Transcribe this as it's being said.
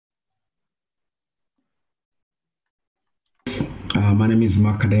My name is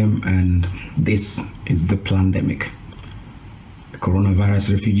Makadem, and this is the Plandemic, a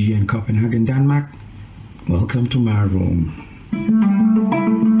coronavirus refugee in Copenhagen, Denmark. Welcome to my room.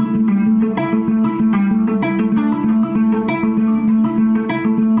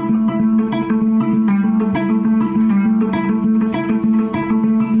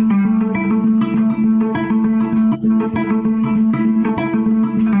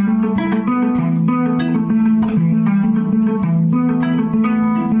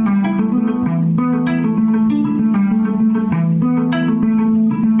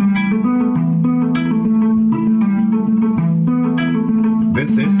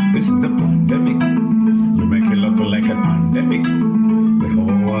 This is the pandemic. You make it look like a pandemic. The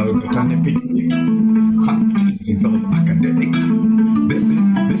whole world got an epidemic. Fact is all academic. This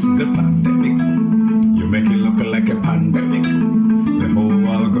is a pandemic. You make it look like a pandemic. The whole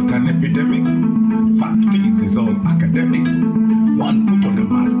world got an epidemic. Fact is all academic. One, put on a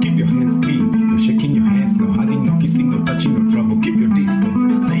mask, keep your hands clean. No shaking your hands, no hugging, no kissing, no touching, no travel. Keep your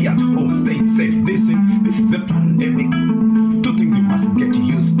distance. Stay at home, stay safe. This is a pandemic. Two things you must get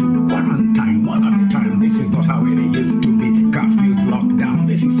used to. Quarantine, one at a time. This is not how it used to be. Curfews, lockdown.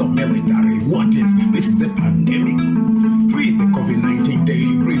 This is so military. What is? This is a pandemic. 3, the COVID-19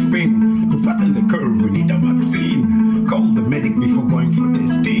 daily briefing. To flatten the curve, we need a vaccine. Call the medic before going for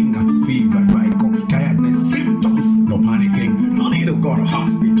testing. Fever, dry cough, tiredness, symptoms. No panicking. No need to go to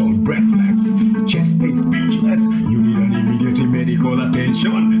hospital. Breathless, chest pain, speechless. You need an immediate medical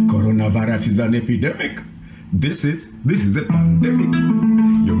attention. Coronavirus is an epidemic. This is a pandemic.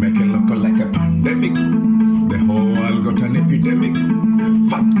 You make it look like a pandemic. The whole world got an epidemic.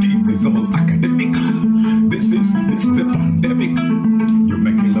 Fact is all academic. This is a pandemic. You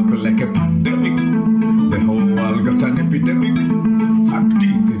make it look like a pandemic. The whole world got an epidemic. Fact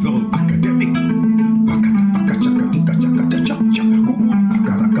is all academic. Pakata paka chaka tika chaka cha cha cha. Kukuru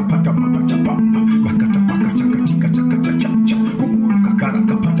kakaraka pata mapacha pa. Pakata paka chaka tika chaka cha cha cha. Kukuru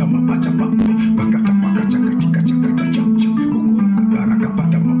kakaraka pata mapacha pa. Pakata paka chaka tika chaka cha cha cha. Kukuru kakaraka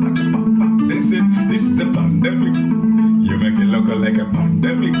pata mapacha pa. This is a pandemic. You make it look like a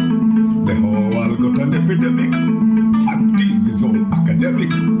pandemic. The whole world got an epidemic. Fact is all academic.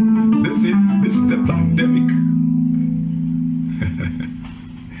 This is a pandemic.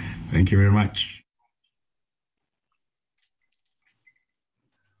 Thank you very much.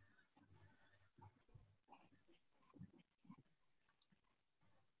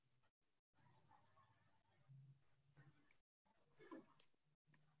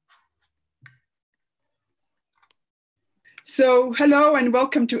 So hello and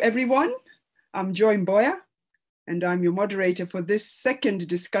welcome to everyone. I'm Joy Mboya, and I'm your moderator for this second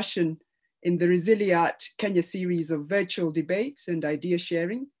discussion in the ResiliArt Kenya series of virtual debates and idea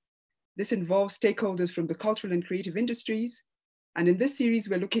sharing. This involves stakeholders from the cultural and creative industries. And in this series,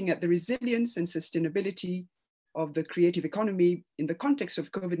 we're looking at the resilience and sustainability of the creative economy in the context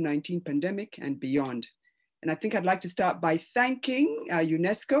of COVID-19 pandemic and beyond. And I think I'd like to start by thanking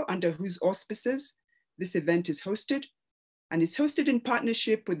UNESCO, under whose auspices this event is hosted. And it's hosted in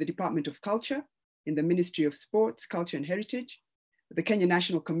partnership with the Department of Culture in the Ministry of Sports, Culture and Heritage, the Kenya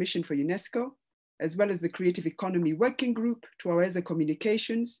National Commission for UNESCO, as well as the Creative Economy Working Group, Tuaweza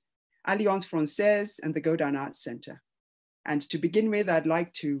Communications, Alliance Française, and the Godin Arts Center. And to begin with, I'd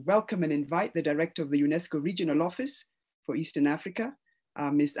like to welcome and invite the Director of the UNESCO Regional Office for Eastern Africa,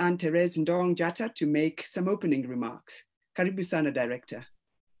 Ms. Anne-Therese Ndong-Jata, to make some opening remarks. Karibu sana, Director.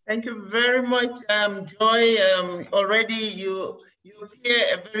 Thank you very much, Joy. Already you hear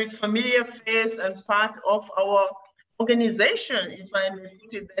a very familiar face and part of our organization, if I may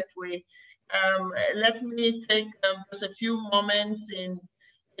put it that way. Let me take just a few moments in,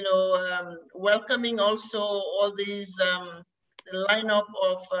 welcoming also all these the lineup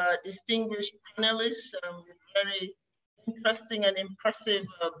of distinguished panelists with very interesting and impressive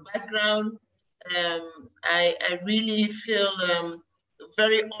background. I really feel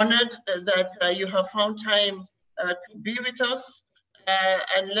very honored that you have found time to be with us.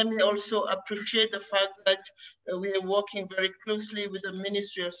 And let me also appreciate the fact that we are working very closely with the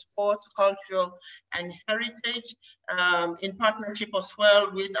Ministry of Sports, Culture and Heritage in partnership as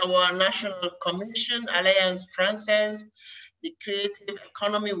well with our National Commission, Alliance Française, the Creative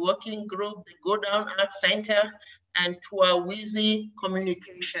Economy Working Group, the Godin Arts Center, and Tuaweza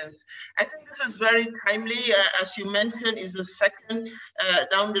Communications. I think this is very timely, as you mentioned, is the second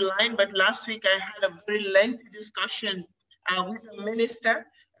down the line, but last week I had a very lengthy discussion with the minister,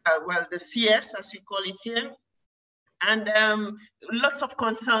 well, the CS, as we call it here, and lots of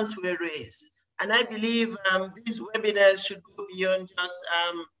concerns were raised. And I believe these webinars should go beyond just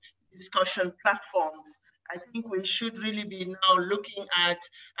discussion platforms. I think we should really be now looking at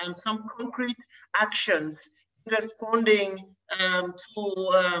some concrete actions responding to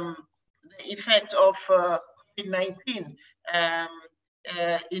the effect of COVID-19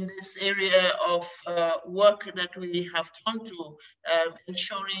 in this area of work that we have done to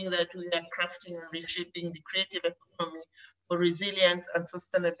ensuring that we are crafting and reshaping the creative economy for resilience and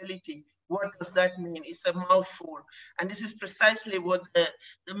sustainability. What does that mean? It's a mouthful. And this is precisely what the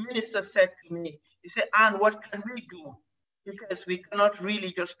minister said to me. He said, Anne, what can we do? Because we cannot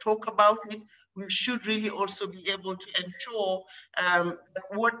really just talk about it. We should really also be able to ensure that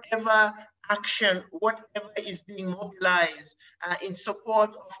whatever action, whatever is being mobilized in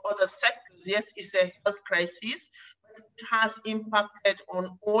support of other sectors, yes, it's a health crisis, but it has impacted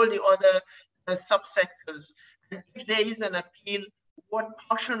on all the other subsectors. And if there is an appeal, what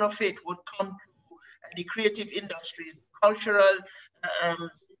portion of it would come to the creative industries, cultural,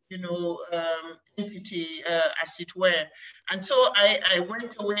 entity, as it were. And so I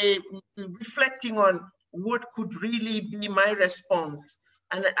went away reflecting on what could really be my response.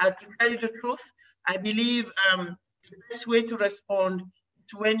 And to tell you the truth, I believe the best way to respond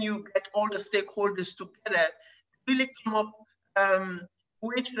is when you get all the stakeholders together, really come up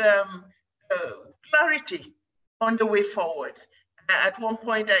with clarity on the way forward. At one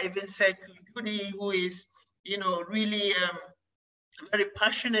point, I even said to Judy, who is, really very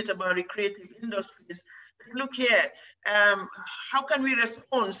passionate about the creative industries, look here, how can we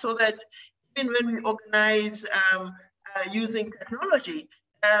respond so that even when we organize using technology,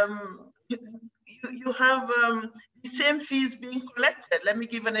 you have the same fees being collected. Let me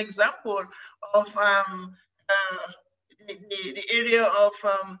give an example of the area of,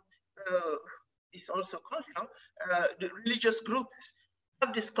 it's also cultural, the religious groups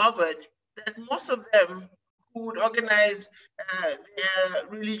have discovered that most of them who would organize their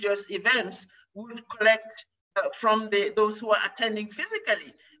religious events would collect from those who are attending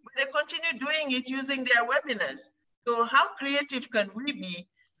physically, but they continue doing it using their webinars. So how creative can we be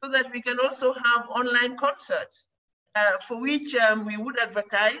so that we can also have online concerts for which we would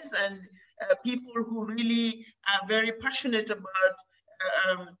advertise, and people who really are very passionate about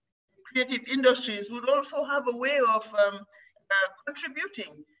creative industries would also have a way of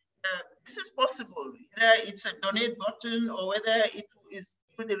contributing. This is possible, whether it's a donate button or whether it is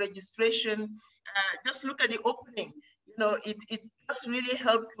through the registration. Just look at the opening. It just really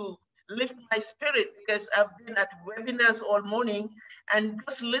helped to lift my spirit, because I've been at webinars all morning, and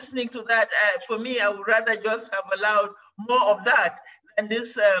just listening to that, for me, I would rather just have allowed more of that than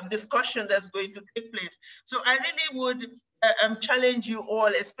this discussion that's going to take place. So I really would challenge you all,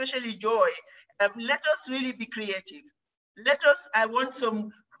 especially Joy, let us really be creative. I want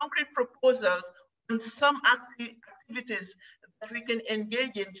some concrete proposals on some activities that we can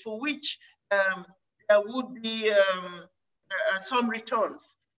engage in, for which there would be some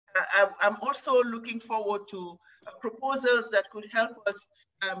returns. I'm also looking forward to proposals that could help us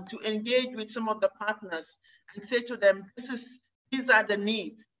to engage with some of the partners and say to them, these are the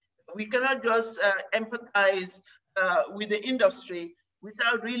needs. We cannot just empathize with the industry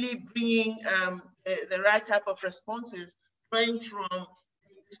without really bringing the right type of responses, going from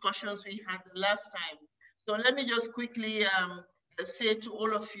the discussions we had the last time. So let me just quickly say to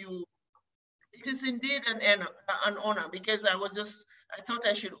all of you, it is indeed an honor, because I thought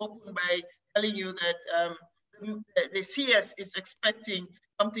I should open by telling you that the CS is expecting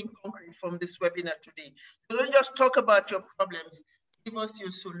something concrete from this webinar today. So don't just talk about your problems, give us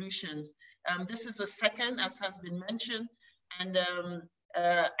your solutions. This is the second, as has been mentioned, and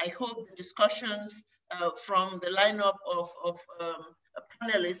I hope the discussions from the lineup of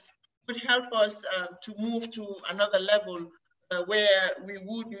panelists would help us to move to another level where we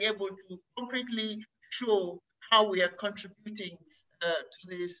would be able to concretely show how we are contributing to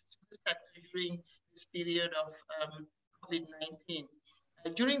this sector during this period of COVID-19.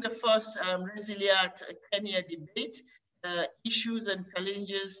 During the first ResiliArt Kenya debate, issues and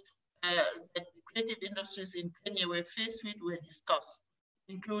challenges that the creative industries in Kenya were faced with were discussed,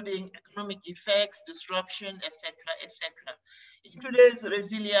 including economic effects, disruption, etc., etc. In today's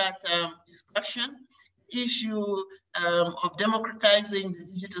ResiliArt discussion, the issue of democratizing the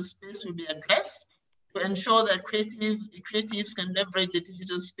digital space will be addressed to ensure that creatives can leverage the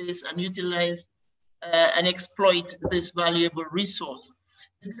digital space and utilize and exploit this valuable resource.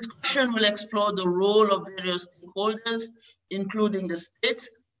 The discussion will explore the role of various stakeholders, including the state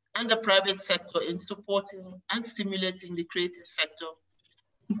and the private sector, in supporting and stimulating the creative sector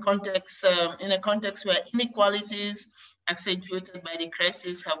in a context where inequalities accentuated by the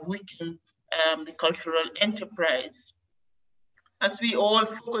crisis have weakened the cultural enterprise. as we all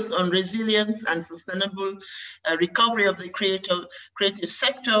focus on resilience and sustainable recovery of the creative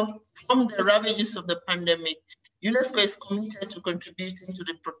sector from the ravages of the pandemic, UNESCO is committed to contributing to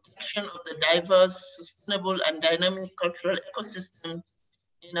the protection of the diverse, sustainable, and dynamic cultural ecosystems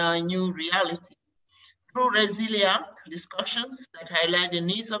in our new reality. Through ResiliArt discussions that highlight the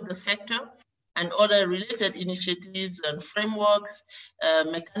needs of the sector and other related initiatives and frameworks,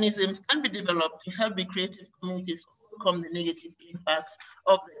 mechanisms can be developed to help the creative communities overcome the negative impacts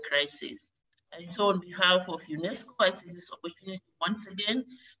of the crisis. And so on behalf of UNESCO, I take this opportunity once again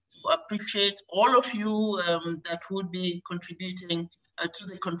to appreciate all of you that would be contributing to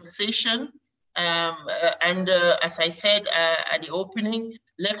the conversation. As I said at the opening,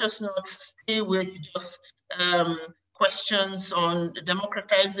 let us not stay with just questions on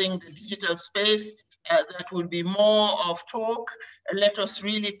democratizing the digital space. That would be more of talk. Let us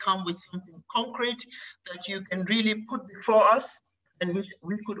really come with something concrete that you can really put before us and which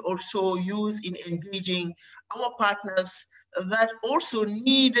we could also use in engaging our partners that also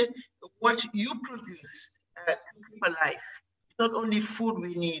need what you produce to keep alive. Not only food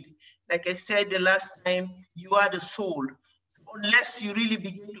we need. Like I said the last time, you are the soul. Unless you really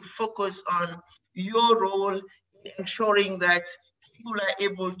begin to focus on your role in ensuring that people are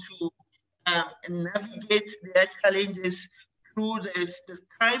able to navigate their challenges through the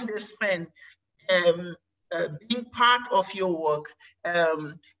time they spend being part of your work,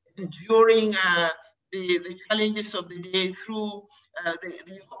 enduring the challenges of the day through the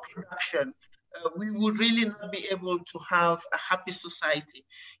production, we would really not be able to have a happy society.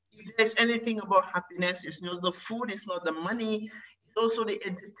 If there's anything about happiness, it's not the food, it's not the money, it's also the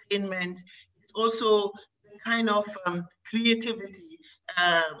entertainment, it's also the kind of creativity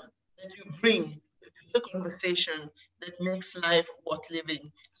that you bring to the conversation that makes life worth living.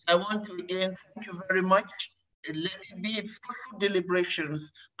 So I want to again thank you very much. Let it be fruitful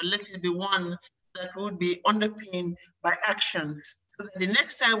deliberations, but let it be one that would be underpinned by actions. So that the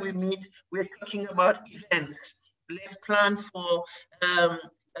next time we meet, we're talking about events. Let's plan for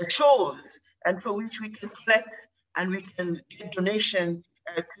shows and for which we can collect and we can get donation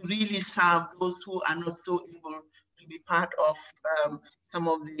to really serve those who are not so able to be part of some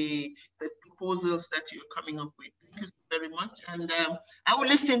of the proposals that you're coming up with. Thank you very much. And I will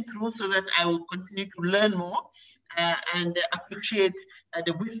listen through so that I will continue to learn more and appreciate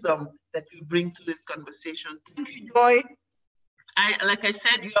the wisdom that you bring to this conversation. Thank you, Joy. Like I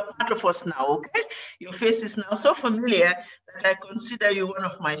said, you are part of us now, okay? Your face is now so familiar that I consider you one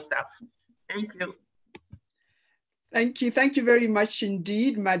of my staff. Thank you. Thank you. Thank you very much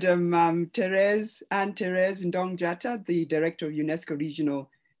indeed, Madam Anne Therese Ndong-Jatta, the Director of UNESCO Regional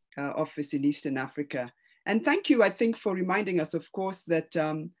Office in Eastern Africa. And thank you, I think, for reminding us, of course, that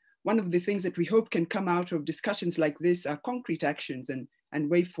one of the things that we hope can come out of discussions like this are concrete actions and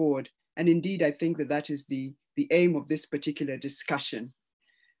way forward. And indeed, I think that that is the aim of this particular discussion.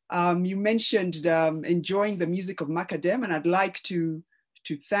 You mentioned enjoying the music of Macadam, and I'd like to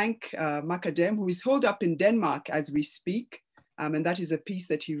thank Macadam, who is holed up in Denmark as we speak. And that is a piece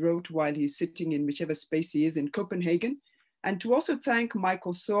that he wrote while he's sitting in whichever space he is in Copenhagen. And to also thank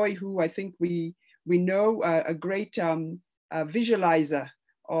Michael Soy, who I think we know a great visualizer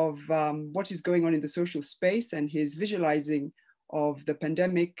of what is going on in the social space, and his visualizing of the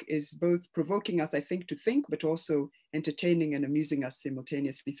pandemic is both provoking us, I think, to think, but also entertaining and amusing us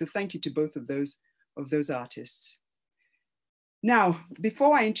simultaneously. So thank you to both of those artists. Now,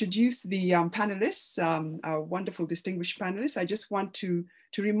 before I introduce the panelists, our wonderful distinguished panelists, I just want to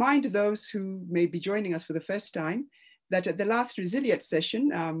remind those who may be joining us for the first time that at the last ResiliArt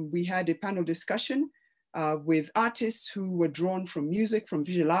session, we had a panel discussion with artists who were drawn from music, from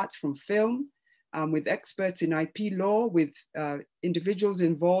visual arts, from film, with experts in IP law, with individuals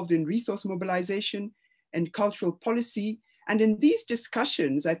involved in resource mobilization and cultural policy. And in these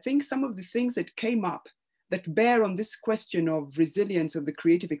discussions, I think some of the things that came up that bear on this question of resilience of the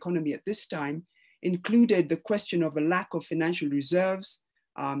creative economy at this time included the question of a lack of financial reserves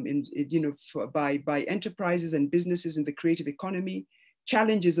by enterprises and businesses in the creative economy,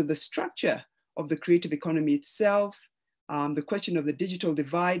 challenges of the structure of the creative economy itself, the question of the digital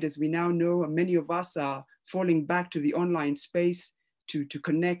divide. As we now know, many of us are falling back to the online space to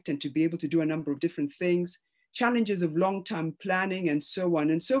connect and to be able to do a number of different things, challenges of long-term planning and so on.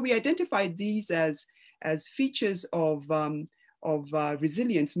 And so we identified these as features of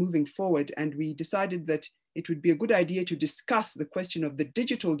resilience moving forward. And we decided that it would be a good idea to discuss the question of the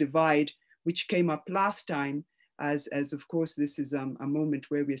digital divide, which came up last time, as of course, this is a moment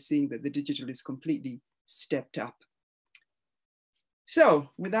where we're seeing that the digital is completely stepped up. So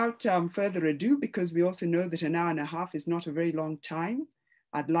without further ado, because we also know that an hour and a half is not a very long time,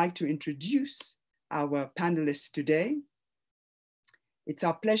 I'd like to introduce our panelists today. It's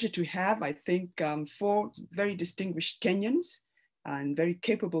our pleasure to have, I think, 4 very distinguished Kenyans and very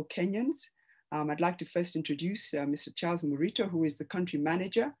capable Kenyans. I'd like to first introduce Mr. Charles Murito, who is the country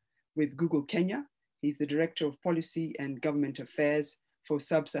manager with Google Kenya. He's the Director of Policy and Government Affairs for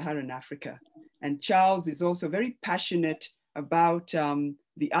Sub-Saharan Africa. And Charles is also very passionate about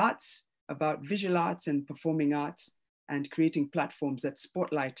the arts, about visual arts and performing arts, and creating platforms that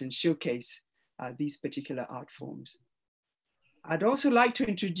spotlight and showcase these particular art forms. I'd also like to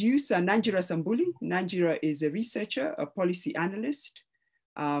introduce Nanjira Sambuli. Nanjira is a researcher, a policy analyst,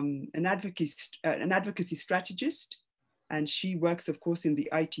 an advocacy strategist, and she works, of course, in the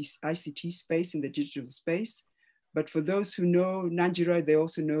ICT space, in the digital space. But for those who know Nanjira, they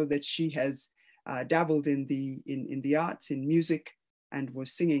also know that she has dabbled in the arts, in music, and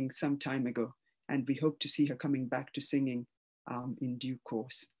was singing some time ago. And we hope to see her coming back to singing in due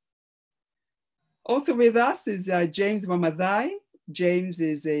course. Also with us is James Wamadhai. James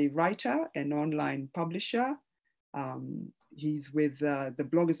is a writer, an online publisher. He's with the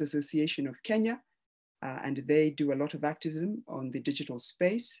Bloggers Association of Kenya, and they do a lot of activism on the digital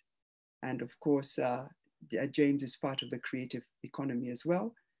space. And of course, James is part of the creative economy as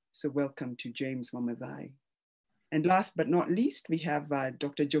well. So welcome to James Wamadhai. And last but not least, we have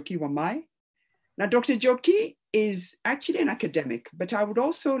Dr. Joki Wamai. Now, Dr. Joki is actually an academic, but I would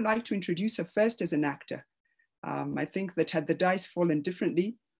also like to introduce her first as an actor. I think that had the dice fallen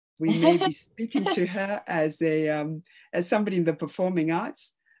differently, we may be speaking to her as somebody in the performing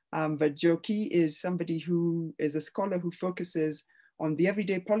arts. But Joki is somebody who is a scholar who focuses on the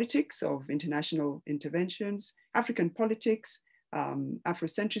everyday politics of international interventions, African politics,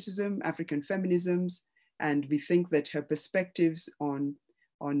 Afrocentrism, African feminisms, and we think that her perspectives on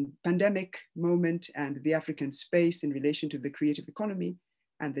pandemic moment and the African space in relation to the creative economy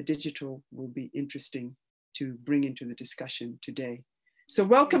and the digital will be interesting to bring into the discussion today. So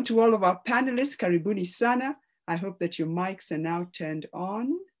welcome to all of our panelists, Karibuni Sana. I hope that your mics are now turned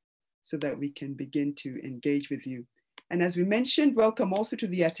on so that we can begin to engage with you. And as we mentioned, welcome also to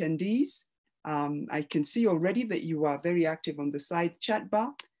the attendees. I can see already that you are very active on the side chat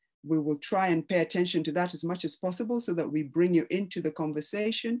bar. We will try and pay attention to that as much as possible so that we bring you into the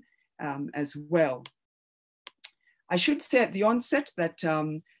conversation as well. I should say at the onset that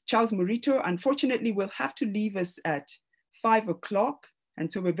Charles Murito, unfortunately, will have to leave us at 5 o'clock.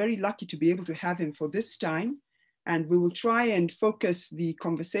 And so we're very lucky to be able to have him for this time. And we will try and focus the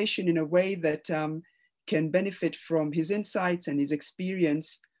conversation in a way that can benefit from his insights and his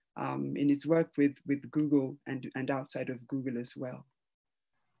experience in his work with Google and outside of Google as well.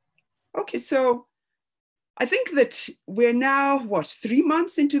 Okay, so I think that we're now, what, 3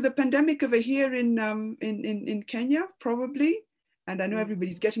 months into the pandemic over here in Kenya, probably. And I know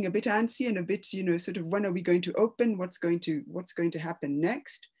everybody's getting a bit antsy and a bit, you know, sort of when are we going to open? What's going to happen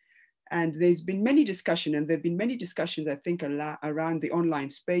next? And there's been many discussions, and there've been many discussions, I think, around the online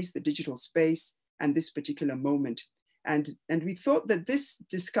space, the digital space, and this particular moment. And we thought that this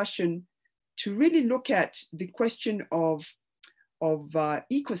discussion to really look at the question of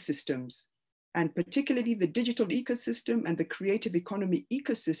ecosystems, and particularly the digital ecosystem and the creative economy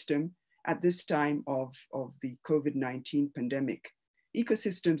ecosystem at this time of the COVID-19 pandemic.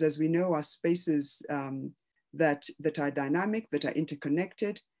 Ecosystems, as we know, are spaces that are dynamic, that are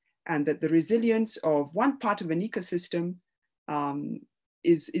interconnected, and that the resilience of one part of an ecosystem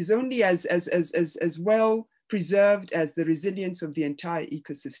is only as well preserved as the resilience of the entire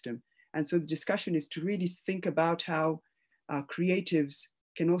ecosystem. And so the discussion is to really think about how creatives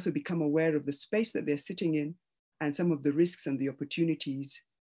can also become aware of the space that they're sitting in and some of the risks and the opportunities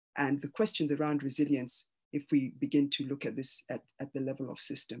and the questions around resilience if we begin to look at this at the level of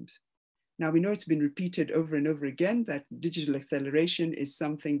systems. Now, we know it's been repeated over and over again that digital acceleration is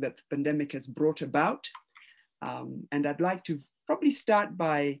something that the pandemic has brought about. And I'd like to probably start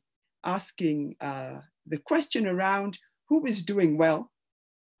by asking the question around who is doing well,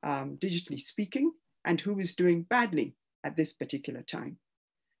 digitally speaking, and who is doing badly at this particular time.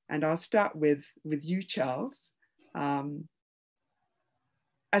 And I'll start with you, Charles.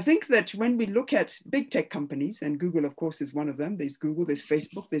 I think that when we look at big tech companies, and Google, of course, is one of them. There's Google, there's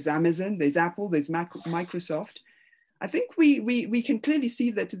Facebook, there's Amazon, there's Apple, there's Microsoft. I think we can clearly see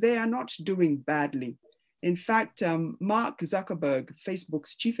that they are not doing badly. In fact, Mark Zuckerberg,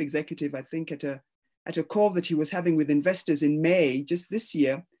 Facebook's chief executive, I think at a call that he was having with investors in May, just this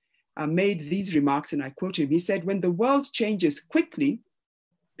year, made these remarks, and I quote him. He said, "When the world changes quickly,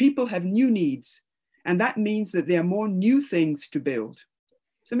 people have new needs. And that means that there are more new things to build.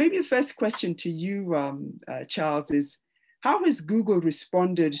 So maybe the first question to you, Charles, is how has Google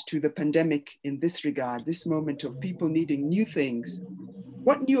responded to the pandemic in this regard, this moment of people needing new things?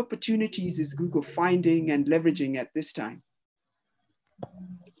 What new opportunities is Google finding and leveraging at this time?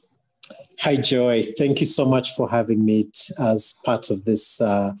 Hi, Joy. Thank you so much for having me as part of this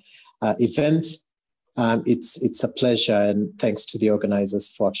event. It's a pleasure, and thanks to the organizers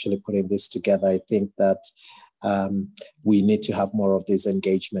for actually putting this together. I think that we need to have more of these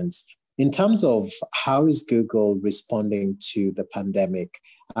engagements. In terms of how is Google responding to the pandemic,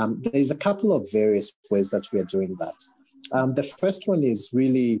 there's a couple of various ways that we are doing that. The first one is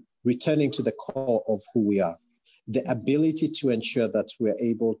really returning to the core of who we are, the ability to ensure that we're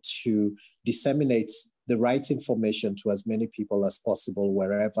able to disseminate the right information to as many people as possible,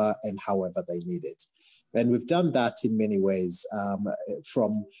 wherever and however they need it. And we've done that in many ways,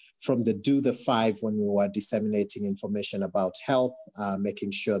 from the Do the Five when we were disseminating information about health,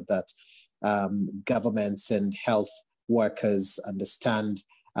 making sure that governments and health workers understand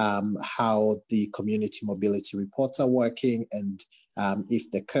how the community mobility reports are working and if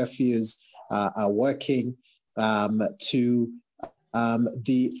the curfews are working, to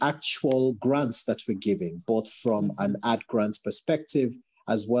the actual grants that we're giving, both from an ad grants perspective,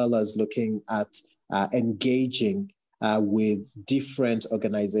 as well as looking at engaging with different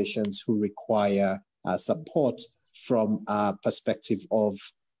organizations who require support from a perspective of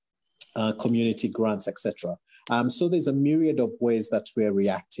community grants, etc. So there's a myriad of ways that we're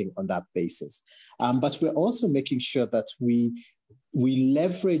reacting on that basis. But we're also making sure that we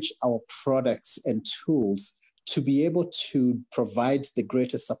leverage our products and tools to be able to provide the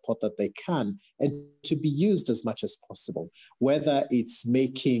greatest support that they can and to be used as much as possible, whether it's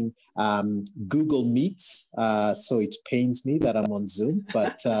making Google Meets, so it pains me that I'm on Zoom,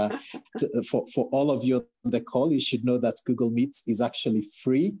 but for all of you on the call, you should know that Google Meets is actually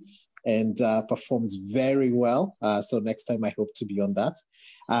free and performs very well. So next time I hope to be on that.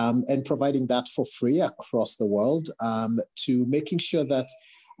 And providing that for free across the world, to making sure that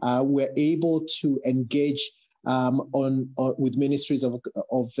we're able to engage with ministries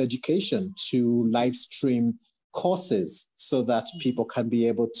of education to live stream courses so that people can be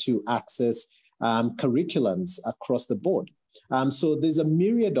able to access curriculums across the board. So there's a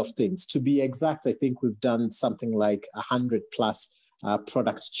myriad of things. To be exact, I think we've done something like 100 plus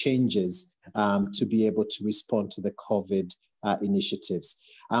product changes to be able to respond to the COVID initiatives.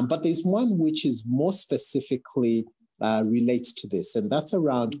 But there's one which is more specifically relates to this, and that's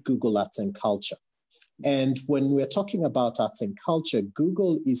around Google Arts and Culture. And when we're talking about arts and culture,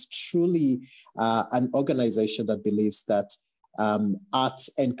 Google is truly an organization that believes that arts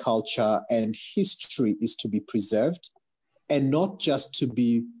and culture and history is to be preserved, and not just to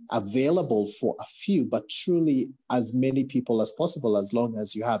be available for a few, but truly as many people as possible, as long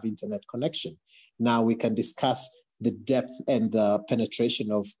as you have internet connection. Now we can discuss the depth and the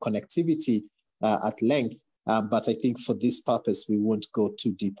penetration of connectivity at length, but I think for this purpose, we won't go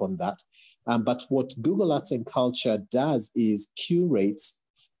too deep on that. But what Google Arts and Culture does is curates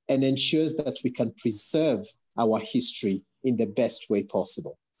and ensures that we can preserve our history in the best way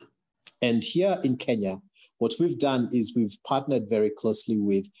possible. And here in Kenya, what we've done is we've partnered very closely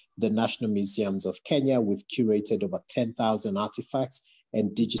with the National Museums of Kenya. We've curated over 10,000 artifacts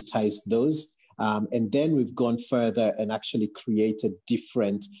and digitized those. And then we've gone further and actually created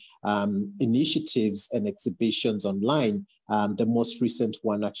different initiatives and exhibitions online. The most recent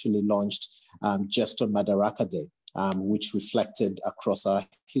one actually launched just on Madaraka Day, which reflected across our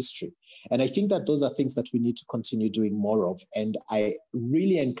history. And I think that those are things that we need to continue doing more of. And I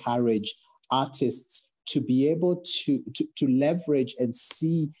really encourage artists to be able to leverage and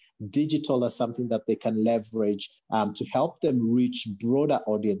see digital as something that they can leverage to help them reach broader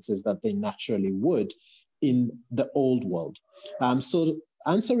audiences that they naturally would in the old world. So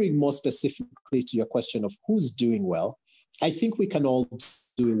answering more specifically to your question of who's doing well, I think we can all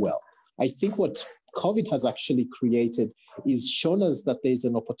do well. I think what COVID has actually created is shown us that there's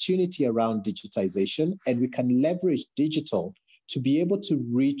an opportunity around digitization, and we can leverage digital to be able to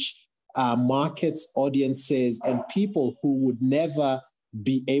reach markets, audiences, and people who would never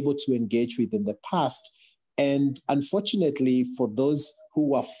be able to engage with in the past. And unfortunately, for those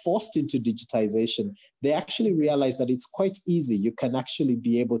who are forced into digitization, they actually realize that it's quite easy. You can actually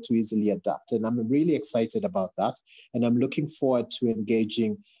be able to easily adapt. And I'm really excited about that. And I'm looking forward to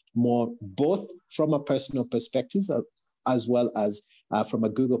engaging more, both from a personal perspective, as well as from a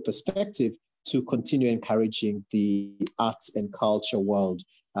Google perspective, to continue encouraging the arts and culture world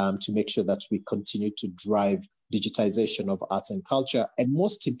to make sure that we continue to drive digitization of arts and culture, and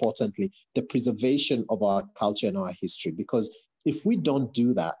most importantly, the preservation of our culture and our history. Because if we don't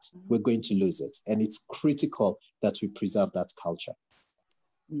do that, we're going to lose it. And it's critical that we preserve that culture.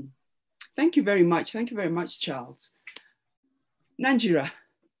 Thank you very much. Thank you very much, Charles. Nanjira.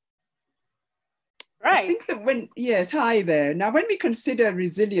 Right. I think that yes, hi there. Now, when we consider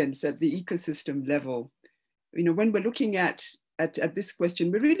resilience at the ecosystem level, when we're looking at this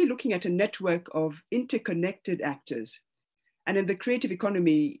question, we're really looking at a network of interconnected actors. And in the creative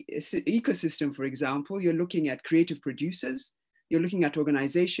economy ecosystem, for example, you're looking at creative producers, you're looking at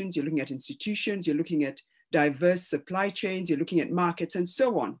organizations, you're looking at institutions, you're looking at diverse supply chains, you're looking at markets, and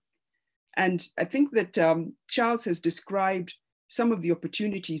so on. And I think that Charles has described some of the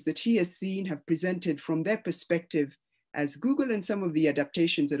opportunities that he has seen have presented from their perspective as Google, and some of the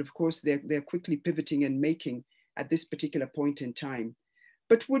adaptations that, of course, they're quickly pivoting and making at this particular point in time.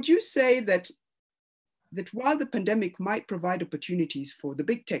 But would you say that while the pandemic might provide opportunities for the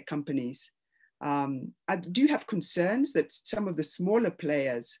big tech companies, do you have concerns that some of the smaller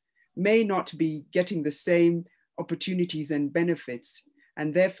players may not be getting the same opportunities and benefits,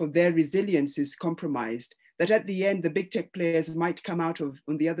 and therefore their resilience is compromised, that at the end, the big tech players might come out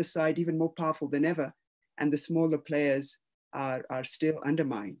on the other side even more powerful than ever, and the smaller players are still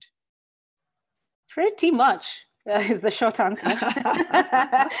undermined? Pretty much is the short answer.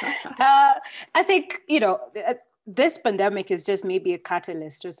 I think, this pandemic is just maybe a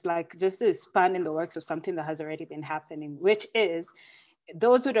catalyst, just a span in the works of something that has already been happening, which is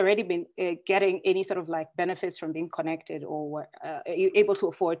those who'd already been getting any sort of benefits from being connected, or were able to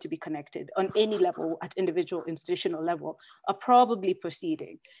afford to be connected on any level, at individual, institutional level, are probably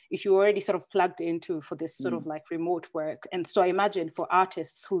proceeding. If you're already sort of plugged into for this sort of remote work. And so I imagine for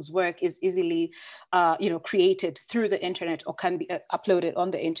artists whose work is easily, created through the internet or can be uploaded on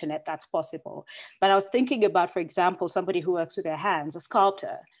the internet, that's possible. But I was thinking about, for example, somebody who works with their hands, a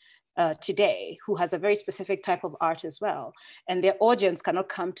sculptor, today, who has a very specific type of art as well, and their audience cannot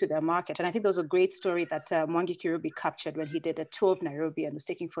come to their market. And I think there was a great story that Mwangi Kirubi captured when he did a tour of Nairobi and was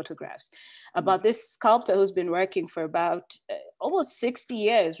taking photographs about this sculptor who's been working for about almost 60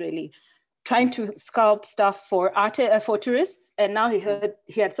 years, really, trying to sculpt stuff for tourists. And now he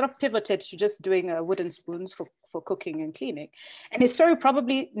had sort of pivoted to just doing wooden spoons for cooking and cleaning. And his story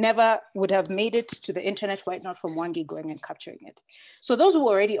probably never would have made it to the internet were it not for Mwangi going and capturing it. So those who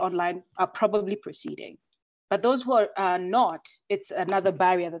are already online are probably proceeding. But those who are not, it's another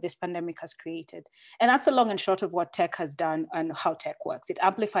barrier that this pandemic has created. And that's the long and short of what tech has done and how tech works. It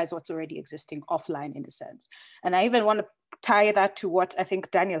amplifies what's already existing offline, in a sense. And I even want to tie that to what I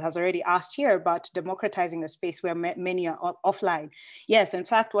think Daniel has already asked here about democratizing the space where many are offline. Yes, in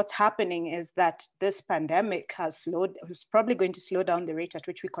fact, what's happening is that this pandemic is probably going to slow down the rate at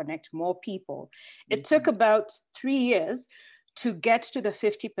which we connect more people. It took about 3 years to get to the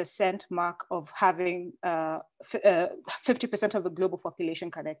 50% mark of having 50% of the global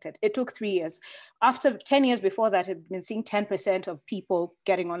population connected. It took 3 years. After 10 years before that, I've been seeing 10% of people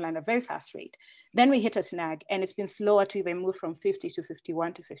getting online at a very fast rate. Then we hit a snag, and it's been slower to even move from 50 to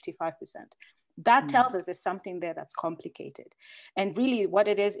 51 to 55%. That tells us there's something there that's complicated. And really what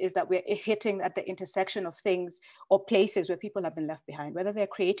it is that we're hitting at the intersection of things or places where people have been left behind, whether they're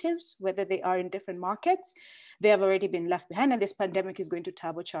creatives, whether they are in different markets, they have already been left behind, and this pandemic is going to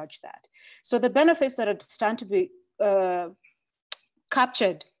turbocharge that. So the benefits that are stand to be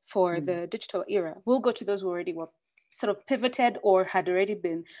captured for the digital era will go to those who already were sort of pivoted or had already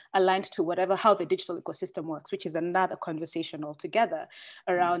been aligned to how the digital ecosystem works, which is another conversation altogether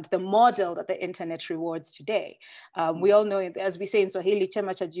around the model that the internet rewards today. We all know, as we say in Swahili,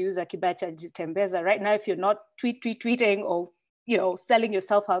 chema cha jiuza kibaya cha jitembeza. Right now, if you're not tweeting or selling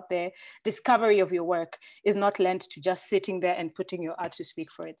yourself out there, discovery of your work is not lent to just sitting there and putting your art to speak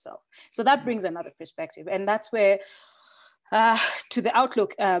for itself. So that brings another perspective, and that's where to the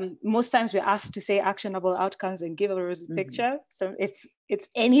outlook, most times we're asked to say actionable outcomes and give a rosy picture. So it's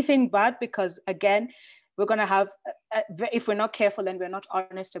anything but, because again, we're going to have, if we're not careful and we're not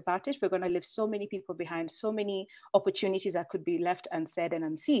honest about it, we're going to leave so many people behind, so many opportunities that could be left unsaid and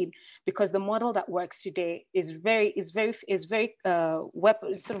unseen, because the model that works today is very sort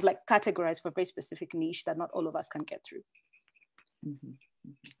of like categorized for a very specific niche that not all of us can get through.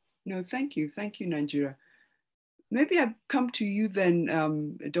 No, thank you, Nanjira. Maybe I'll come to you then,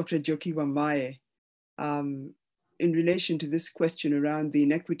 Dr. Njoki Wamae, in relation to this question around the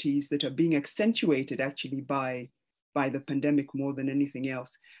inequities that are being accentuated actually by the pandemic more than anything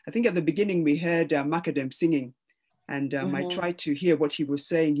else. I think at the beginning we heard Makadam singing, and I tried to hear what he was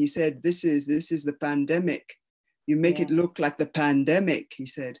saying. He said, this is the pandemic. You make it look like the pandemic, he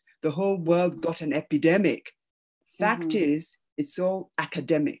said. The whole world got an epidemic. Fact is, it's all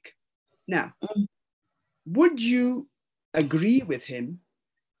academic. Now, would you agree with him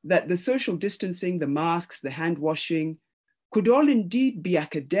that the social distancing, the masks, the hand washing could all indeed be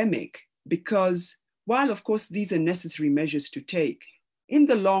academic? Because while, of course, these are necessary measures to take, in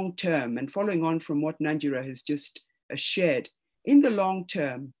the long term, and following on from what Nanjira has just shared, in the long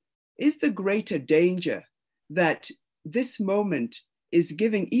term, is the greater danger that this moment is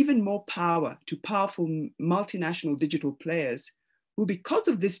giving even more power to powerful multinational digital players who, because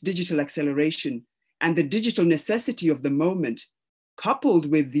of this digital acceleration and the digital necessity of the moment,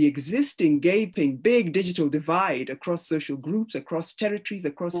 coupled with the existing gaping big digital divide across social groups, across territories,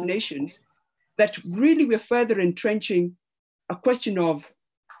 across nations, that really we're further entrenching a question of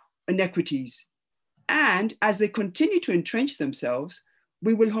inequities. And as they continue to entrench themselves,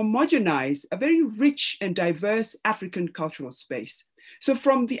 we will homogenize a very rich and diverse African cultural space. So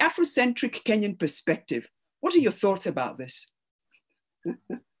from the Afrocentric Kenyan perspective, what are your thoughts about this?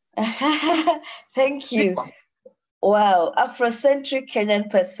 Thank you. Wow, Afrocentric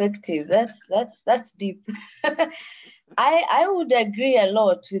Kenyan perspective. That's deep. I would agree a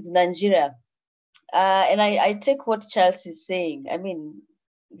lot with Nanjira. And I take what Charles is saying. I mean,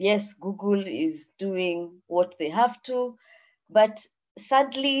 yes, Google is doing what they have to, but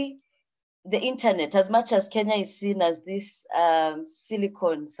sadly, the internet, as much as Kenya is seen as this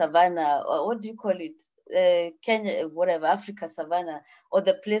Silicon Savannah, or what do you call it? Kenya, whatever, Africa Savannah, or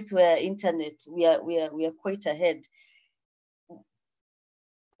the place where internet, we are quite ahead.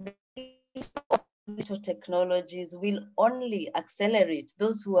 Digital technologies will only accelerate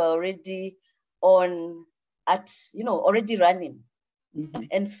those who are already already running.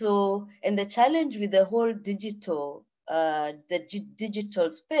 And so, and the challenge with the whole digital,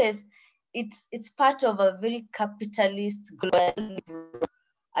 digital space, it's part of a very capitalist global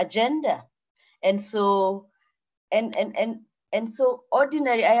agenda. And so, and so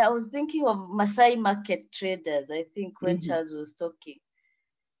ordinary, I was thinking of Maasai market traders, I think, when Charles was talking.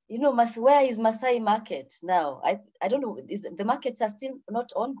 You know, where is Maasai market now? I don't know, the markets are still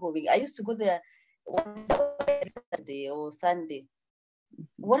not ongoing. I used to go there on Saturday or Sunday.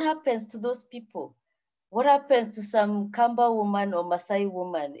 What happens to those people? What happens to some Kamba woman or Maasai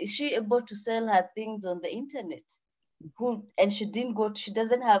woman? Is she able to sell her things on the internet? And she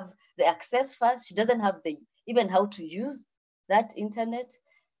doesn't have the access first. She doesn't have even how to use that internet.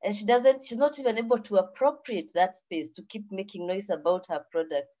 And she's not even able to appropriate that space to keep making noise about her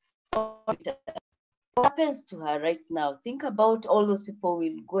products. What happens to her right now? Think about all those people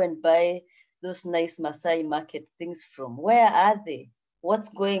will go and buy those nice Maasai market things from. Where are they? What's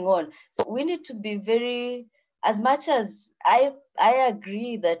going on? So we need to be very, as much as I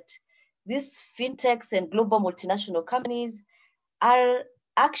agree that these fintechs and global multinational companies are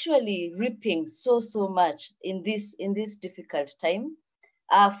actually reaping so much in this difficult time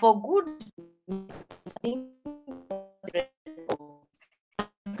for good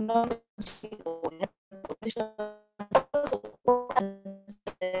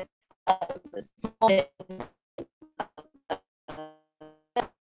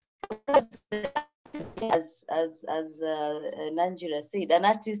as Nanjira said, an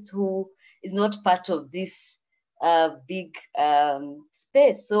artist who is not part of this big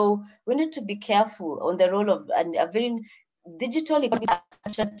space. So we need to be careful on the role of a very digital economy,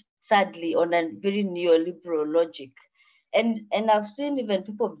 sadly, on a very neoliberal logic. And I've seen even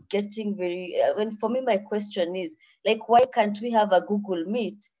people getting very, for me, my question is, like, why can't we have a Google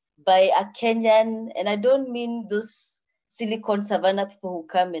Meet by a Kenyan, and I don't mean those Silicon Savannah people who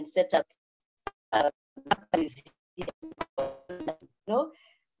come and set up companies here,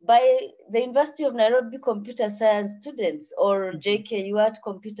 by the University of Nairobi computer science students, or JKUAT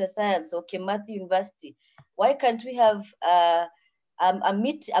computer science, or Kimathi University. Why can't we have a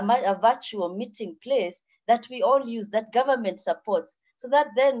virtual meeting place that we all use, that government supports, so that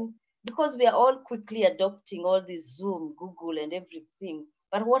then, because we are all quickly adopting all this Zoom, Google, and everything,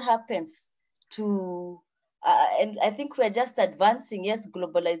 but what happens to, and I think we're just advancing, yes,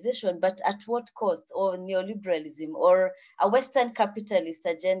 globalization, but at what cost? Or neoliberalism, or a Western capitalist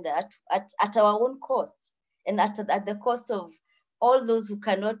agenda at our own cost, and at the cost of all those who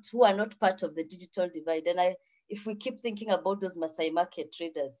are not part of the digital divide. And if we keep thinking about those Maasai market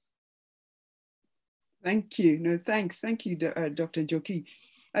traders. Thank you. No, thanks. Thank you, Dr. Njoki.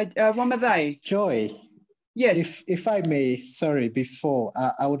 Wamadhai. Joy. Yes. If I may, sorry, before,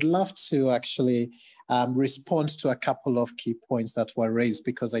 I would love to actually respond to a couple of key points that were raised,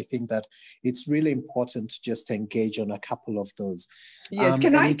 because I think that it's really important to just engage on a couple of those. Yes.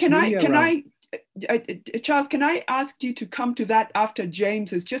 Can I Charles, can I ask you to come to that after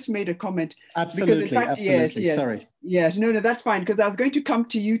James has just made a comment? Absolutely, because in fact, absolutely. Yes, sorry. Yes, no, that's fine, because I was going to come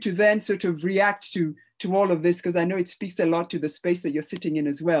to you to then sort of react to all of this, because I know it speaks a lot to the space that you're sitting in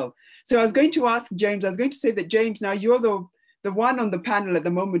as well. So I was going to ask James, I was going to say that, James, now you're the one on the panel at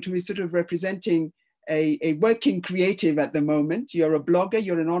the moment who is sort of representing a working creative at the moment. You're a blogger,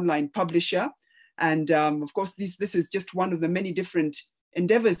 you're an online publisher. And of course, this is just one of the many different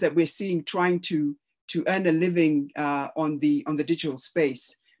endeavors that we're seeing trying to earn a living on the digital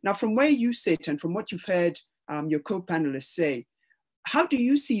space. Now, from where you sit and from what you've heard your co-panelists say, how do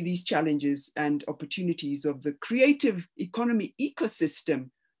you see these challenges and opportunities of the creative economy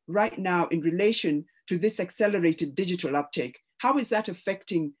ecosystem right now in relation to this accelerated digital uptake? How is that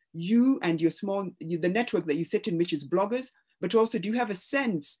affecting you and the network that you sit in, which is bloggers, but also do you have a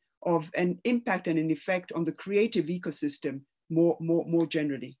sense of an impact and an effect on the creative ecosystem more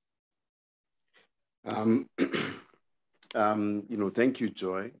generally? Thank you,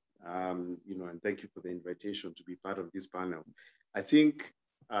 Joy. And thank you for the invitation to be part of this panel. I think,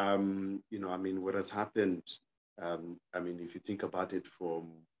 what has happened, if you think about it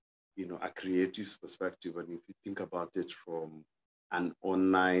from, a creative's perspective, and if you think about it from an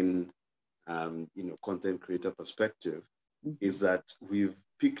online, content creator perspective, is that we've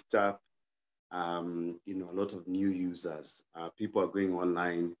picked up, a lot of new users. People are going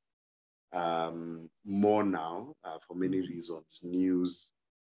online more now for many reasons. News,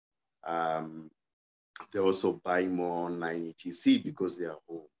 they're also buying more online etc because they are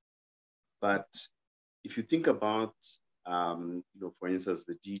home. But if you think about, for instance,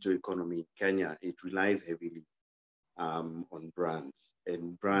 the digital economy in Kenya, it relies heavily on brands,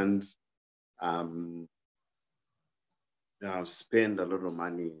 and brands spend a lot of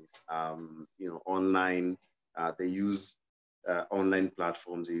money, online. They use online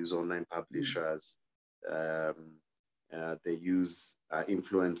platforms, they use online publishers, they use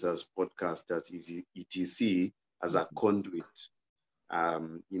influencers, podcasters, etc. as a conduit,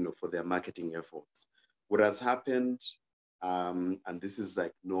 for their marketing efforts. What has happened, and this is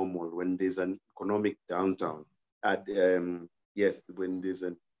like normal, when there's an economic downturn, when there's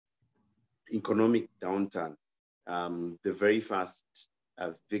an economic downturn, the very first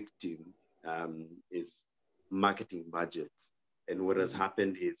victim is marketing budgets. And what has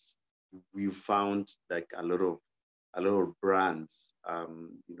happened is we've found like a lot of brands, that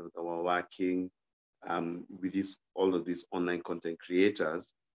were working with all of these online content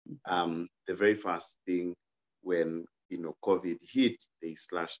creators. The very first thing when COVID hit, they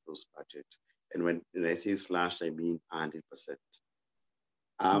slashed those budgets. And when I say slashed, I mean 100%.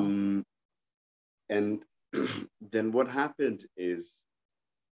 And then what happened is,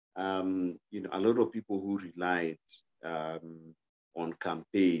 a lot of people who relied on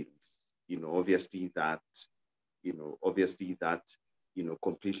campaigns, obviously that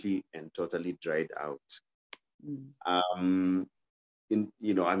completely and totally dried out.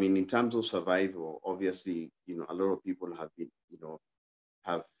 In terms of survival, obviously, a lot of people have been,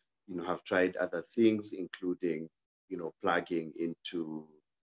 have tried other things, including, plugging into,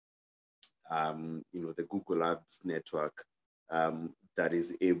 the Google Ads network, that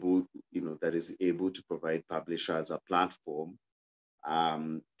is able to provide publishers a platform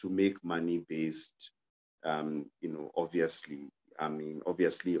to make money based, obviously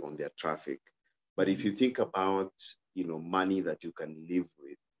on their traffic. But if you think about, money that you can live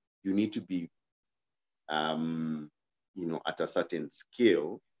with, you need to be, at a certain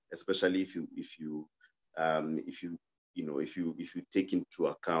scale, especially if you take into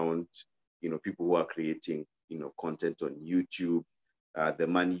account, people who are creating, content on YouTube, the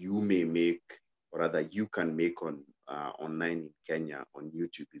money you may make, or rather you can make on online in Kenya on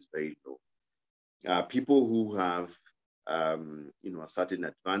YouTube is very low. People who have, certain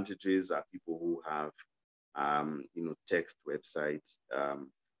advantages are people who have, text websites,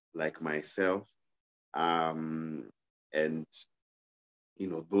 like myself, and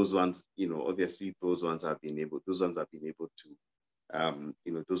those ones, obviously those ones have been able to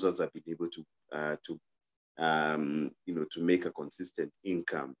make a consistent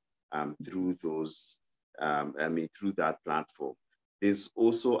income through those, through that platform. There's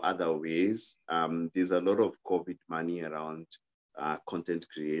also other ways. There's a lot of COVID money around content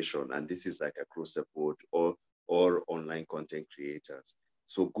creation, and this is like across the board, or online content creators.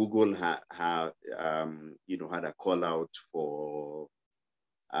 So Google had a call out for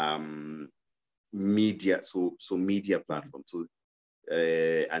media, so media platforms. So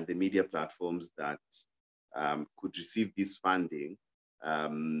and the media platforms that could receive this funding,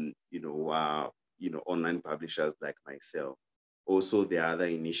 online publishers like myself. Also, there are other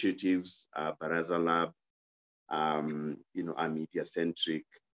initiatives, Baraza Lab, a media-centric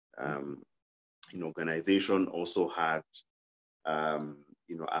organization also had, a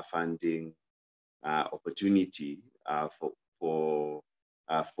funding opportunity for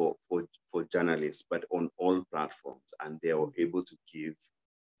journalists, but on all platforms, and they were able to give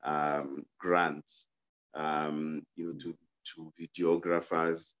grants, to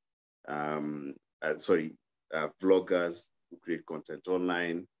videographers, vloggers who create content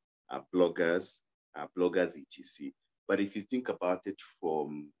online, bloggers, etc. But if you think about it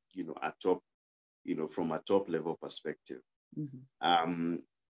from from a top level perspective,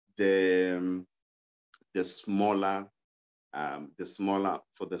 the smaller online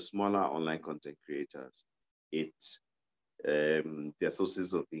content creators, their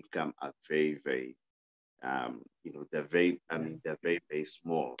sources of income are very, very, they're very, they're very, very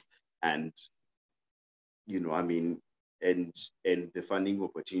small. And, and the funding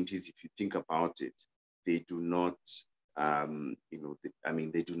opportunities, if you think about it, they do not,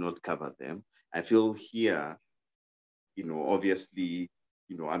 they do not cover them. I feel here, obviously,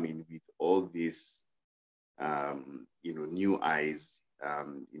 with all these, new eyes,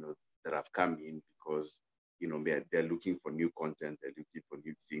 that have come in because, they're looking for new content, they're looking for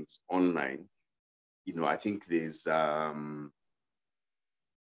new things online. I think there's, I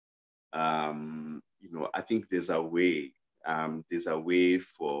think there's a way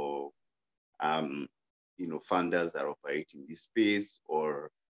for, funders that operate in this space, or,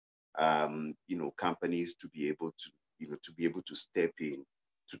 companies to be able to step in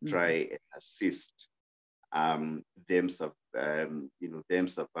to try and assist them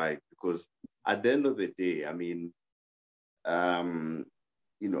survive. Because at the end of the day,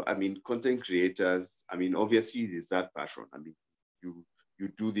 content creators, obviously there's that passion. You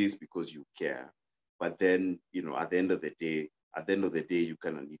do this because you care, but then, at the end of the day, you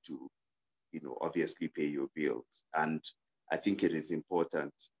kind of need to, obviously pay your bills. And I think it is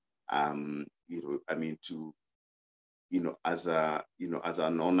important, as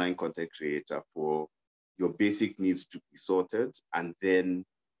an online content creator, for your basic needs to be sorted, and then,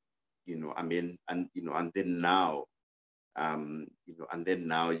 and then now, you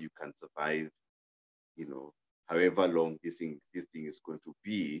can survive, however long this thing is going to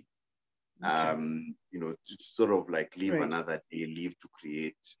be, to sort of like live another day, live to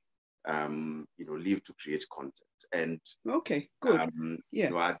create content. And okay, good. I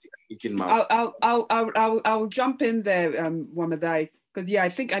think in my I'll jump in there, Wamadai, because I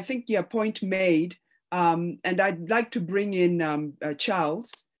think your point made, and I'd like to bring in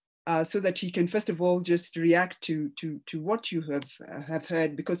Charles, so that he can first of all just react to what you have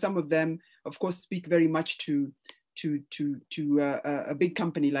heard, because some of them, of course, speak very much to a big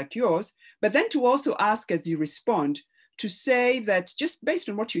company like yours, but then to also ask, as you respond, to say that just based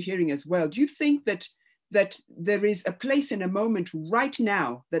on what you're hearing as well, do you think that there is a place and a moment right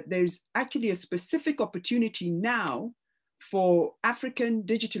now, that there's actually a specific opportunity now for African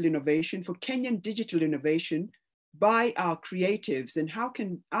digital innovation, for Kenyan digital innovation by our creatives? And how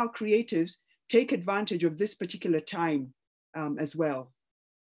can our creatives take advantage of this particular time as well?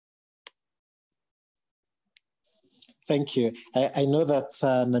 Thank you. I know that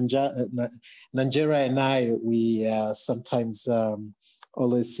Nanjera and I, we sometimes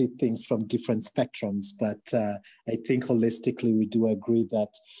always see things from different spectrums, but I think holistically we do agree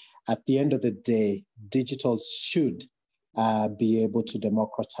that at the end of the day, digital should be able to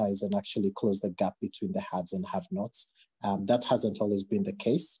democratize and actually close the gap between the haves and have-nots. That hasn't always been the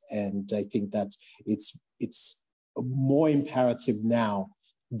case, and I think that it's more imperative now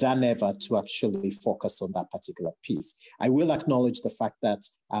than ever to actually focus on that particular piece. I will acknowledge the fact that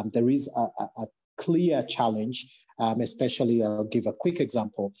there is a clear challenge, especially I'll give a quick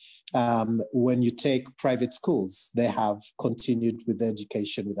example. When you take private schools, they have continued with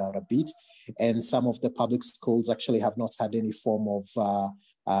education without a beat, and some of the public schools actually have not had any form of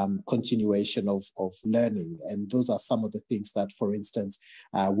continuation of learning. And those are some of the things that, for instance,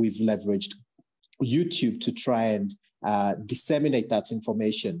 we've leveraged YouTube to try and disseminate that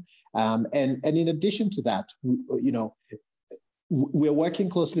information. And in addition to that, we're working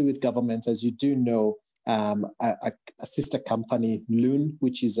closely with governments. As you do know, a sister company, Loon,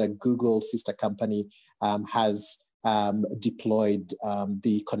 which is a Google sister company, has deployed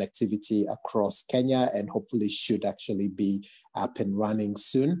the connectivity across Kenya, and hopefully should actually be up and running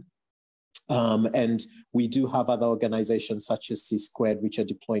soon. And we do have other organizations such as C-Squared, which are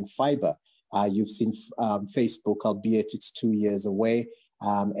deploying fiber. You've seen Facebook, albeit it's 2 years away,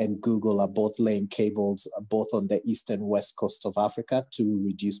 and Google are both laying cables both on the east and west coast of Africa to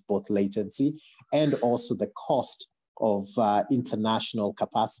reduce both latency and also the cost international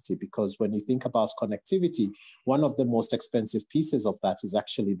capacity, because when you think about connectivity, one of the most expensive pieces of that is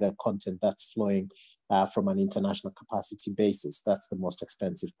actually the content that's flowing from an international capacity basis. That's the most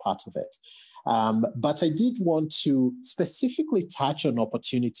expensive part of it. But I did want to specifically touch on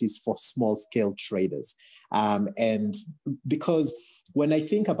opportunities for small scale traders. And because when I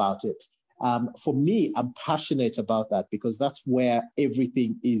think about it, for me, I'm passionate about that because that's where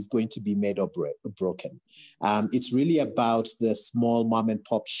everything is going to be made or broken. It's really about the small mom and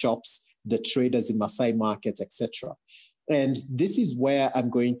pop shops, the traders in Maasai Market, etc. And this is where I'm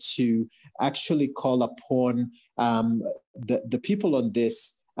going to actually call upon the people on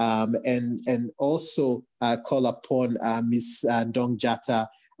this and also call upon Ms. Ndong Jata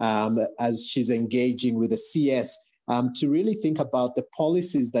as she's engaging with the CS to really think about the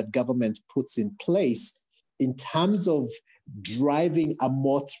policies that government puts in place in terms of driving a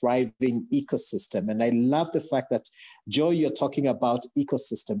more thriving ecosystem. And I love the fact that, Joe, you're talking about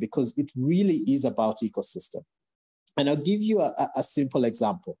ecosystem because it really is about ecosystem. And I'll give you a simple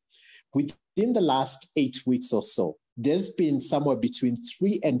example. Within the last 8 weeks or so, there's been somewhere between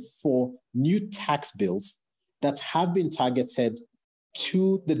 3 and 4 new tax bills that have been targeted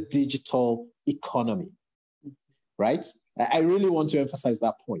to the digital economy, right? I really want to emphasize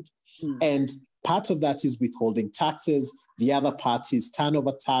that point. And part of that is withholding taxes. The other part is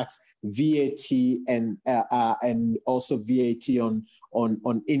turnover tax, VAT, and also VAT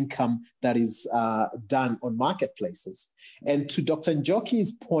on income that is done on marketplaces. And to Dr.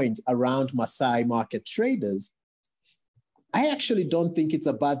 Njoki's point around Maasai Market traders, I actually don't think it's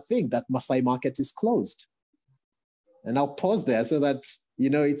a bad thing that Maasai Market is closed. And I'll pause there so that,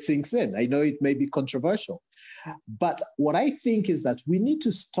 it sinks in. I know it may be controversial. But what I think is that we need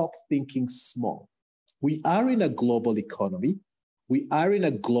to stop thinking small. We are in a global economy. We are in a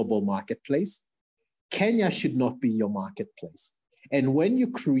global marketplace. Kenya should not be your marketplace. And when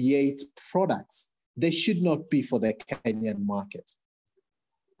you create products, they should not be for the Kenyan market.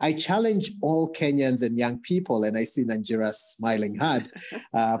 I challenge all Kenyans and young people, and I see Nanjira smiling hard,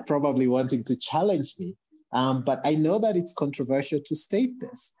 probably wanting to challenge me. But I know that it's controversial to state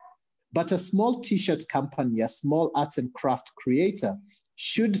this. But a small t-shirt company, a small arts and craft creator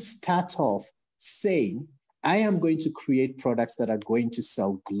should start off saying, I am going to create products that are going to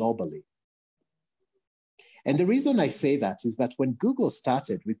sell globally. And the reason I say that is that when Google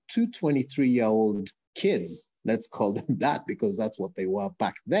started with 2 23-year-old kids, let's call them that because that's what they were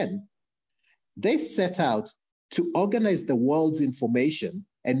back then, they set out to organize the world's information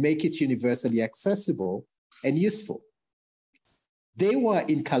and make it universally accessible and useful. They were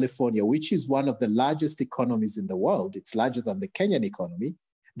in California, which is one of the largest economies in the world. It's larger than the Kenyan economy.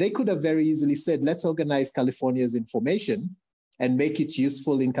 They could have very easily said, let's organize California's information and make it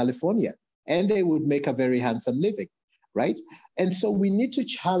useful in California. And they would make a very handsome living, right? And so we need to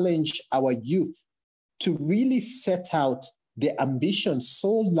challenge our youth to really set out the ambition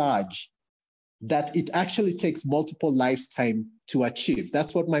so large that it actually takes multiple lifetimes to achieve.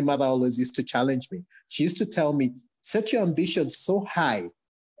 That's what my mother always used to challenge me. She used to tell me, set your ambition so high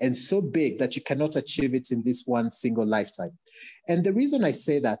and so big that you cannot achieve it in this one single lifetime. And the reason I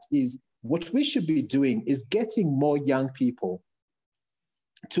say that is what we should be doing is getting more young people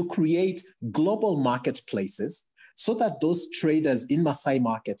to create global marketplaces so that those traders in Maasai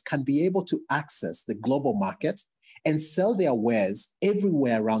Market can be able to access the global market and sell their wares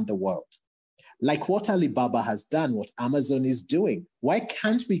everywhere around the world. Like what Alibaba has done, what Amazon is doing. Why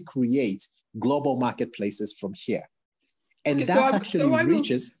can't we create global marketplaces from here? And okay, that actually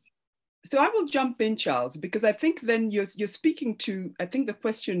reaches... So I will jump in, Charles, because I think then you're speaking to, I think, the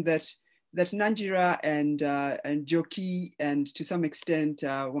question that Nanjira and Joki and to some extent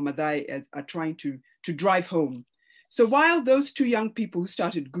Wamadai are trying to drive home. So while those two young people who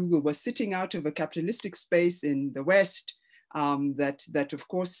started Google were sitting out of a capitalistic space in the West that of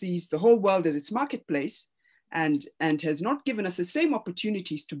course sees the whole world as its marketplace and has not given us the same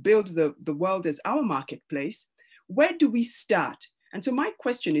opportunities to build the world as our marketplace, where do we start? And so my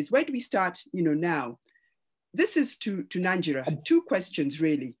question is, where do we start now? This is to Nanjira, 2 questions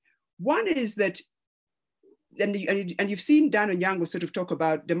really. One is that, and you've seen Dan Onyango sort of talk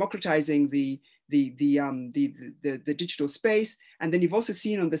about democratizing the digital space, and then you've also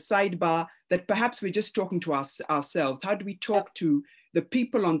seen on the sidebar that perhaps we're just talking to ourselves. How do we talk to the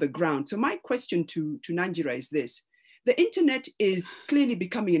people on the ground? So my question to Nanjira is this: the internet is clearly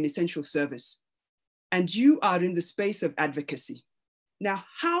becoming an essential service, and you are in the space of advocacy. Now,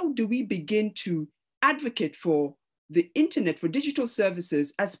 how do we begin to advocate for the internet, for digital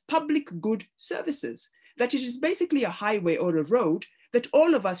services as public good services? That it is basically a highway or a road that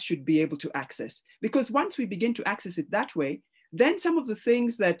all of us should be able to access. Because once we begin to access it that way, then some of the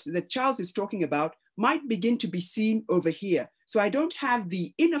things that Charles is talking about might begin to be seen over here. So I don't have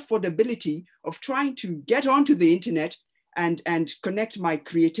the inaffordability of trying to get onto the internet and connect my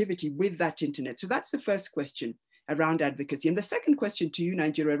creativity with that internet. So that's the first question around advocacy. And the second question to you,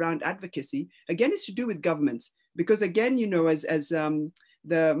 Nigeria, around advocacy, again, is to do with governments. Because again, you know, as the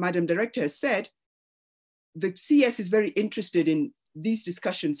Madam Director has said, the CS is very interested in these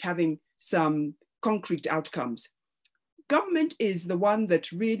discussions having some concrete outcomes. Government is the one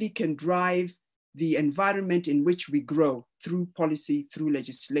that really can drive the environment in which we grow through policy, through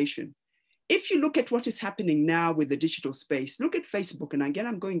legislation. If you look at what is happening now with the digital space, look at Facebook. And again,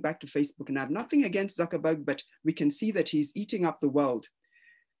 I'm going back to Facebook, and I have nothing against Zuckerberg, but we can see that he's eating up the world.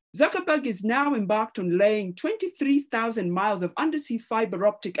 Zuckerberg is now embarked on laying 23,000 miles of undersea fiber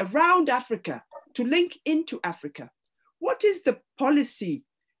optic around Africa to link into Africa. What is the policy?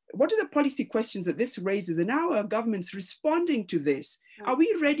 What are the policy questions that this raises, and how are governments responding to this? Are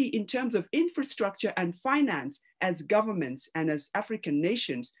we ready in terms of infrastructure and finance as governments and as African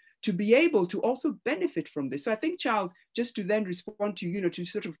nations to be able to also benefit from this? So I think, Charles, just to then respond to, you know, to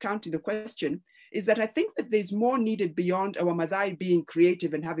sort of counter the question, is that I think that there's more needed beyond our Madai being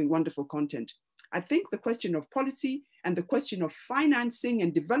creative and having wonderful content. I think the question of policy and the question of financing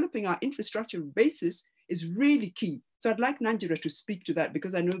and developing our infrastructure basis is really key. So I'd like Nigeria to speak to that,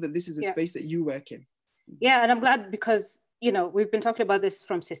 because I know that this is a space that you work in. Yeah, and I'm glad, because, you know, we've been talking about this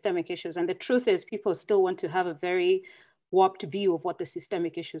from systemic issues, and the truth is people still want to have a very warped view of what the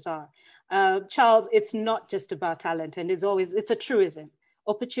systemic issues are. Charles, it's not just about talent, and it's a truism.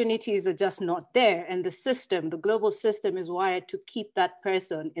 Opportunities are just not there, and the system, the global system, is wired to keep that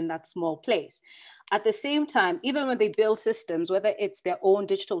person in that small place. At the same time, even when they build systems, whether it's their own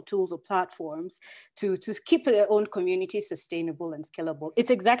digital tools or platforms, to keep their own community sustainable and scalable,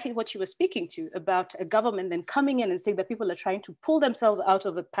 it's exactly what you were speaking to about a government then coming in and saying that people are trying to pull themselves out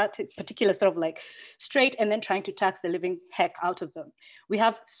of a particular sort of like strait and then trying to tax the living heck out of them. We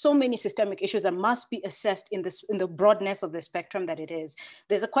have so many systemic issues that must be assessed in the broadness of the spectrum that it is.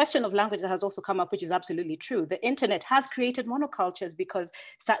 There's a question of language that has also come up, which is absolutely true. The internet has created monocultures because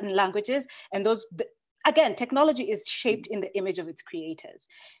certain languages and those, again, technology is shaped in the image of its creators.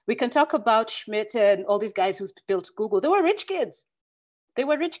 We can talk about Schmidt and all these guys who built Google. They were rich kids. They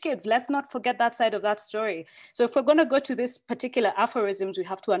were rich kids. Let's not forget that side of that story. So if we're going to go to this particular aphorisms, we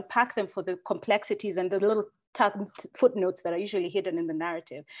have to unpack them for the complexities and the little footnotes that are usually hidden in the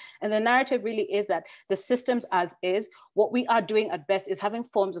narrative. And the narrative really is that the systems as is, what we are doing at best is having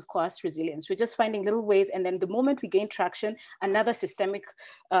forms of coerced resilience. We're just finding little ways, and then the moment we gain traction, another systemic,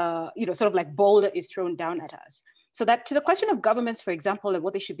 sort of like boulder is thrown down at us. So that to the question of governments, for example, and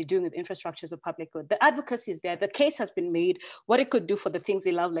what they should be doing with infrastructures of public good, the advocacy is there, the case has been made, what it could do for the things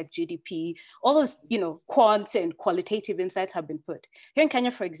they love, like GDP, all those, quants and qualitative insights have been put. Here in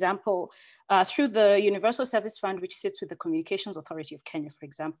Kenya, for example, through the Universal Service Fund, which sits with the Communications Authority of Kenya, for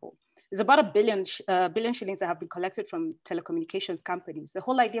example, there's about a billion shillings that have been collected from telecommunications companies. The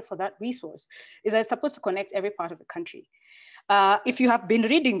whole idea for that resource is that it's supposed to connect every part of the country. If you have been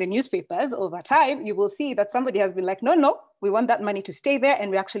reading the newspapers over time, you will see that somebody has been like, no, we want that money to stay there, and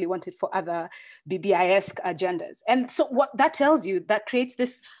we actually want it for other BBI-esque agendas. And so what that tells you, that creates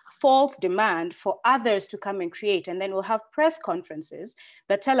this false demand for others to come and create. And then we'll have press conferences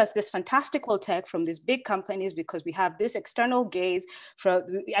that tell us this fantastical tech from these big companies because we have this external gaze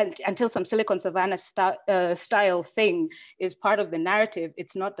until some Silicon Savannah style thing is part of the narrative.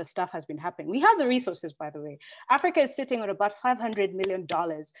 It's not the stuff has been happening. We have the resources, by the way. Africa is sitting on about $500 million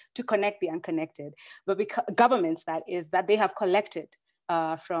to connect the unconnected, but governments, that they have collected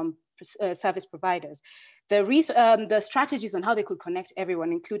from service providers. The strategies on how they could connect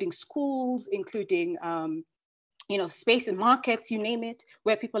everyone, including schools, including space and markets, you name it,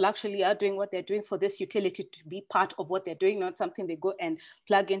 where people actually are doing what they're doing for this utility to be part of what they're doing, not something they go and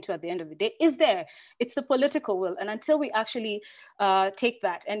plug into at the end of the day, is there. It's the political will. And until we actually take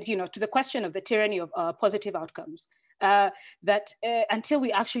that, and to the question of the tyranny of positive outcomes, until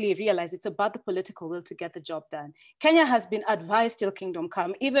we actually realize it's about the political will to get the job done. Kenya has been advised till kingdom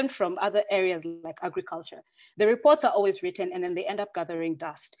come, even from other areas like agriculture. The reports are always written and then they end up gathering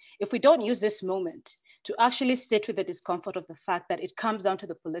dust. If we don't use this moment to actually sit with the discomfort of the fact that it comes down to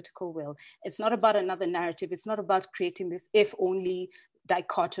the political will, it's not about another narrative. It's not about creating this if only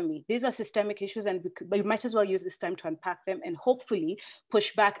dichotomy. These are systemic issues, and we might as well use this time to unpack them and hopefully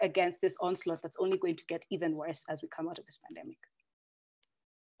push back against this onslaught that's only going to get even worse as we come out of this pandemic.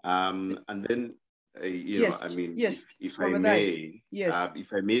 And then, yes. if I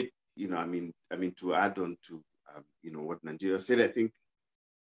may, to add on to, what Nigeria said, I think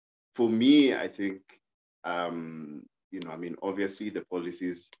for me, I think, I mean, obviously the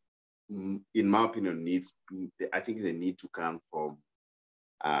policies, in my opinion, I think they need to come from,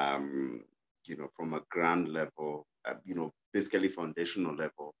 from a ground level, basically foundational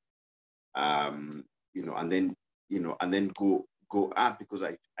level, and then go up, because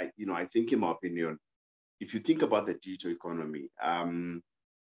I think, in my opinion, if you think about the digital economy,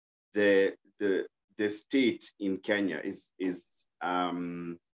 the state in Kenya is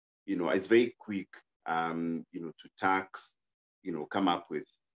very quick, to tax, come up with,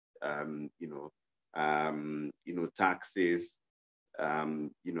 taxes,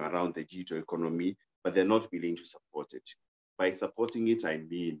 around the digital economy, but they're not willing to support it. By supporting it, I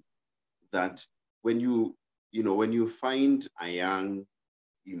mean that when you find a young,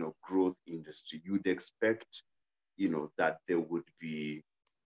 growth industry, you'd expect, that there would be,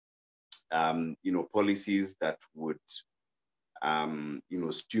 policies that would,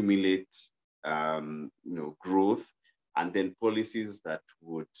 stimulate, growth, and then policies that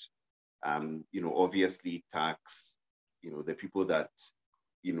would, obviously tax, the people that,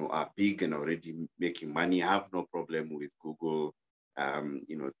 are big and already making money. I have no problem with Google,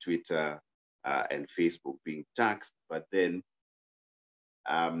 Twitter, and Facebook being taxed, but then,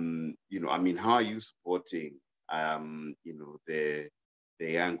 I mean, how are you supporting, the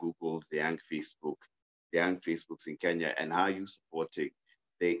young Googles, the young Facebooks in Kenya, and how are you supporting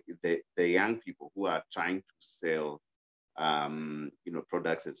the young people who are trying to sell,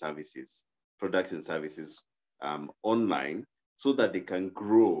 products and services online, so that they can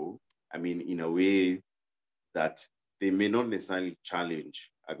grow, I mean, in a way that they may not necessarily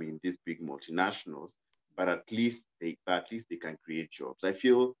challenge, I mean, these big multinationals, but at least they can create jobs. I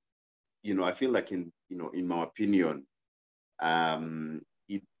feel like, in my opinion,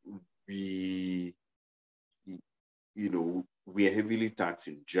 we are heavily taxed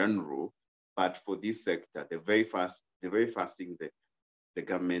in general, but for this sector, the very first thing that the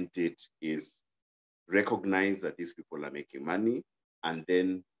government did is recognize that these people are making money, and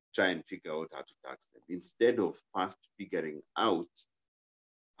then try and figure out how to tax them, instead of first figuring out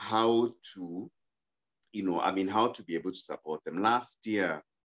how to, how to be able to support them. Last year,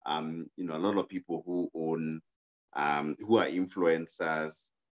 a lot of people who own, who are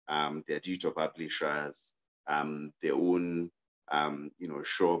influencers, they're digital publishers, they own,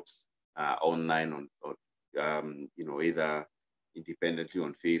 shops online on either independently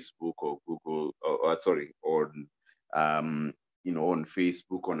on Facebook or Google, on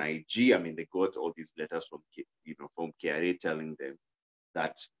Facebook, on IG. I mean, they got all these letters from KRA telling them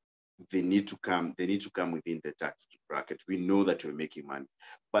that they need to come within the tax bracket. We know that you're making money,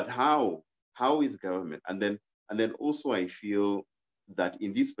 but how is government? And then also, I feel that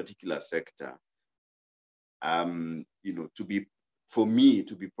in this particular sector, to be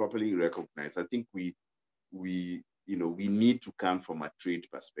properly recognized, I think we need to come from a trade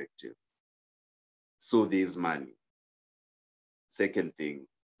perspective. So there's money. Second thing,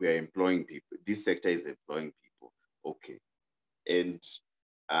 we are employing people. This sector is employing people. Okay. And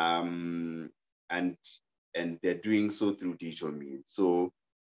they're doing so through digital means. So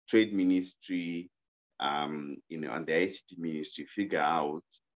Trade Ministry, and the ICT Ministry figure out,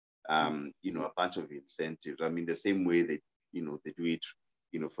 a bunch of incentives. I mean, the same way that, they do it,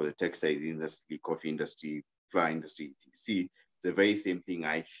 for the textile industry, coffee industry, flower industry, etc. The very same thing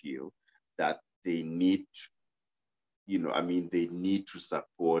I feel that they need, they need to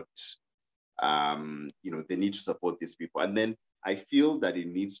support, they need to support these people. And then I feel that it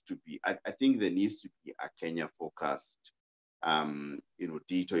needs to be, I think there needs to be a Kenya-focused,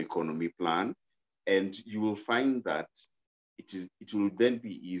 digital economy plan. And you will find that it will then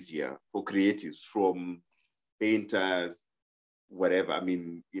be easier for creatives, from painters, whatever. I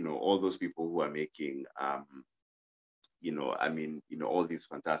mean, all those people who are making, all these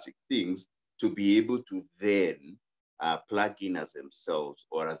fantastic things, to be able to then plug in as themselves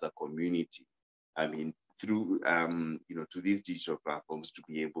or as a community. I mean, through to these digital platforms, to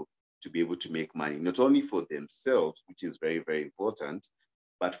be able to make money, not only for themselves, which is very, very important,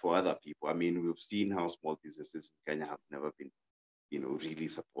 but for other people. I mean, we've seen how small businesses in Kenya have never been, really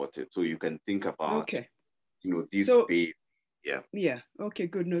supported. So you can think about, this space. Yeah. Yeah. Okay,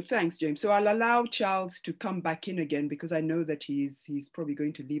 good. No, thanks, James. So I'll allow Charles to come back in again, because I know that he's probably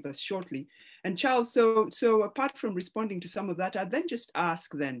going to leave us shortly. And Charles, so apart from responding to some of that, I'd then just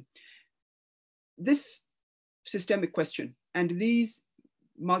ask then, this systemic question and these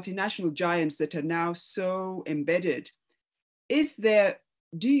multinational giants that are now so embedded,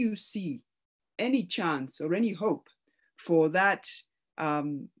 do you see any chance or any hope for that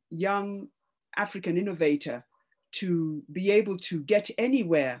young African innovator to be able to get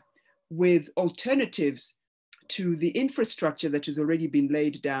anywhere with alternatives to the infrastructure that has already been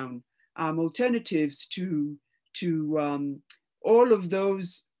laid down, alternatives to all of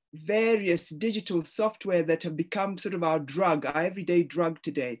those various digital software that have become sort of our drug, our everyday drug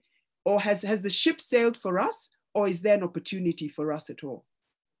today? Or has the ship sailed for us, or is there an opportunity for us at all?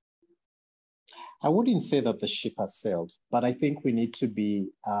 I wouldn't say that the ship has sailed, but I think we need to be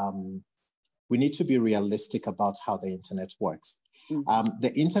realistic about how the internet works. Mm-hmm.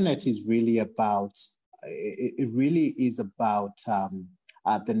 The internet is really about, it really is about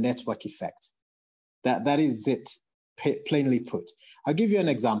the network effect. That is it, plainly put. I'll give you an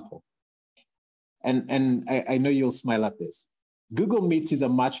example. And I know you'll smile at this. Google Meets is a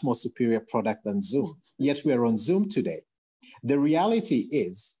much more superior product than Zoom, yet we're on Zoom today. The reality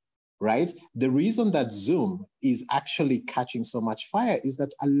is, right, the reason that Zoom is actually catching so much fire is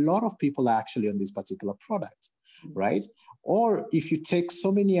that a lot of people are actually on this particular product, right? Or if you take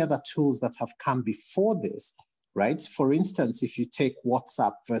so many other tools that have come before this, right? For instance, if you take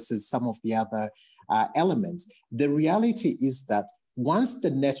WhatsApp versus some of the other elements, the reality is that once the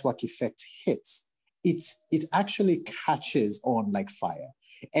network effect hits, it actually catches on like fire.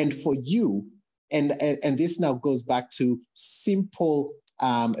 And for you, and this now goes back to simple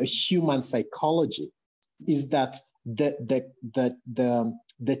human psychology, is that the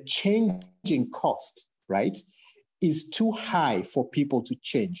changing cost, right, is too high for people to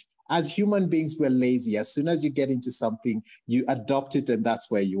change. As human beings, we're lazy. As soon as you get into something, you adopt it, and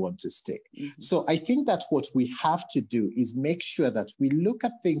that's where you want to stick. Mm-hmm. So I think that what we have to do is make sure that we look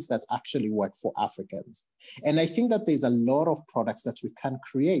at things that actually work for Africans. And I think that there's a lot of products that we can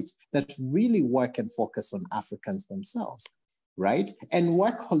create that really work and focus on Africans themselves, right? And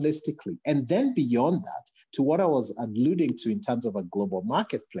work holistically. And then beyond that, to what I was alluding to in terms of a global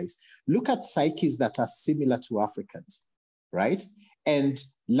marketplace, look at psyches that are similar to Africans, right? And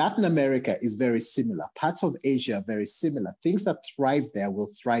Latin America is very similar. Parts of Asia are very similar. Things that thrive there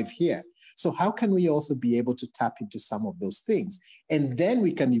will thrive here. So how can we also be able to tap into some of those things? And then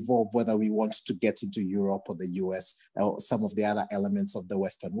we can evolve whether we want to get into Europe or the US or some of the other elements of the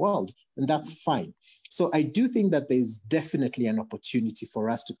Western world. And that's fine. So I do think that there's definitely an opportunity for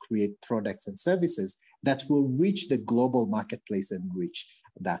us to create products and services that will reach the global marketplace and reach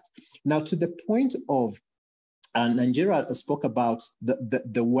that. Now, to the point of Nigeria spoke about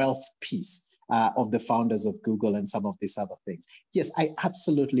the wealth piece of the founders of Google and some of these other things. Yes, I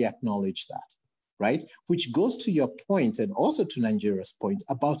absolutely acknowledge that, right? Which goes to your point and also to Nigeria's point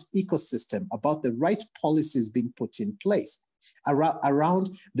about ecosystem, about the right policies being put in place around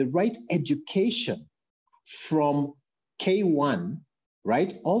the right education from K1,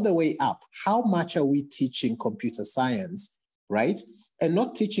 right, all the way up. How much are we teaching computer science, right? And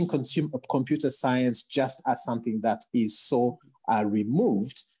not teaching computer science just as something that is so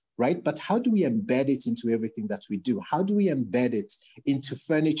removed, right? But how do we embed it into everything that we do? How do we embed it into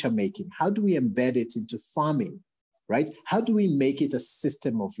furniture making? How do we embed it into farming, right? How do we make it a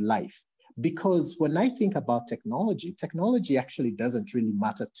system of life? Because when I think about technology, technology actually doesn't really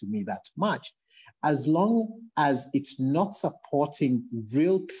matter to me that much, as long as it's not supporting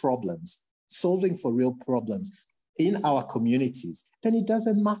real problems, solving for real problems in our communities, then it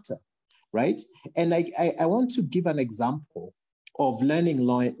doesn't matter, right? And I want to give an example of Learning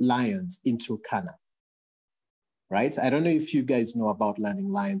Lions in Turkana, right? I don't know if you guys know about Learning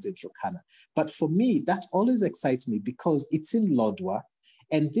Lions in Turkana, but for me, that always excites me because it's in Lodwar,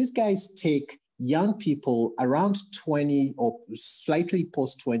 and these guys take young people around 20 or slightly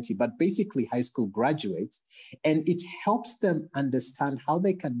post 20, but basically high school graduates, and it helps them understand how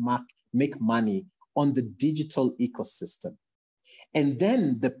they can make money on the digital ecosystem. And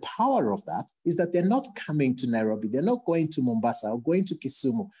then the power of that is that they're not coming to Nairobi, they're not going to Mombasa or going to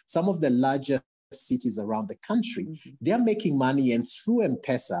Kisumu, some of the larger cities around the country. Mm-hmm. They're making money, and through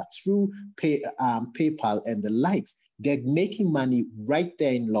M-Pesa, through PayPal and the likes, they're making money right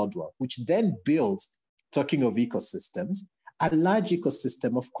there in Lodwar, which then builds, talking of ecosystems, a large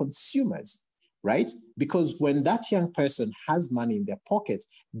ecosystem of consumers, right? Because when that young person has money in their pocket,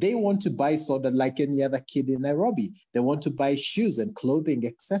 they want to buy soda like any other kid in Nairobi. They want to buy shoes and clothing,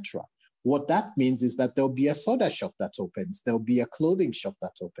 etc. What that means is that there'll be a soda shop that opens. There'll be a clothing shop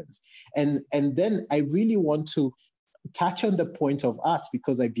that opens. And then I really want to touch on the point of arts,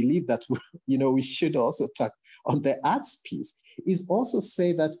 because I believe that, we should also touch on the arts piece, is also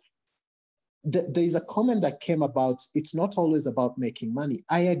say that there's a comment that came about, it's not always about making money.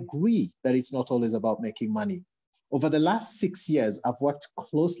 I agree that it's not always about making money. Over the last 6 years, I've worked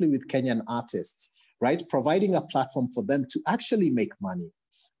closely with Kenyan artists, right? Providing a platform for them to actually make money.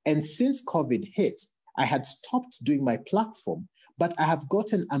 And since COVID hit, I had stopped doing my platform, but I have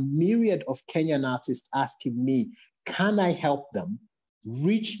gotten a myriad of Kenyan artists asking me, can I help them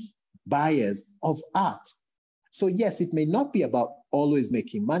reach buyers of art? So yes, it may not be about always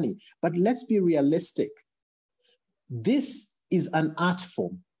making money, but let's be realistic. This is an art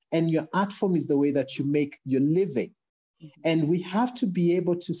form, and your art form is the way that you make your living. And we have to be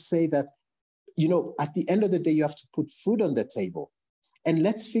able to say that, you know, at the end of the day, you have to put food on the table. And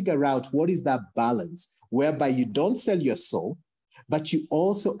let's figure out what is that balance whereby you don't sell your soul, but you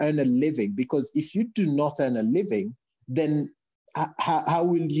also earn a living. Because if you do not earn a living, then how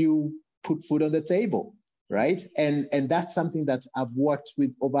will you put food on the table, right? And that's something that I've worked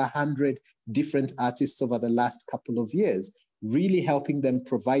with over 100 different artists over the last couple of years, really helping them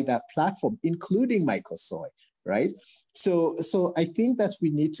provide that platform, including Michael Soy, right? So I think that we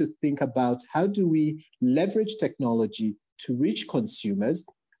need to think about how do we leverage technology to reach consumers,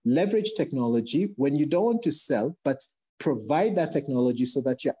 leverage technology when you don't want to sell, but provide that technology so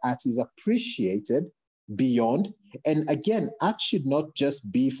that your art is appreciated beyond. And again, art should not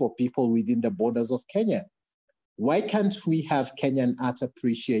just be for people within the borders of Kenya. Why can't we have Kenyan art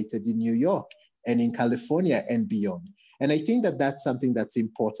appreciated in New York and in California and beyond? And I think that that's something that's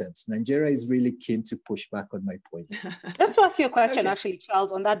important. Nigeria is really keen to push back on my point. Just to ask you a question, actually,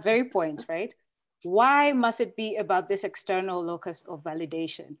 Charles, on that very point, right? Why must it be about this external locus of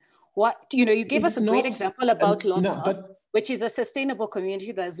validation? What, you know, you gave us a great example about London, which is a sustainable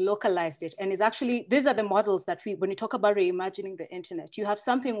community that has localized it and is actually, these are the models that when you talk about reimagining the internet, you have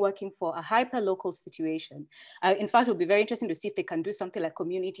something working for a hyper-local situation. In fact, it would be very interesting to see if they can do something like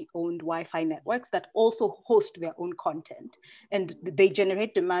community-owned Wi-Fi networks that also host their own content. And they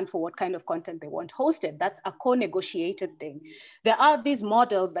generate demand for what kind of content they want hosted. That's a co-negotiated thing. There are these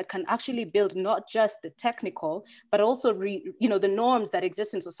models that can actually build not just the technical, but also the norms that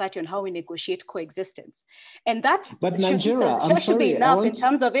exist in society on how we negotiate coexistence. And that should be enough in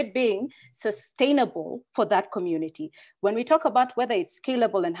terms of it being sustainable for that community. When we talk about whether it's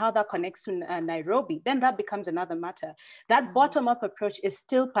scalable and how that connects to Nairobi, then that becomes another matter. That bottom-up approach is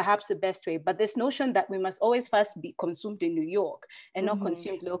still perhaps the best way, but this notion that we must always first be consumed in New York and not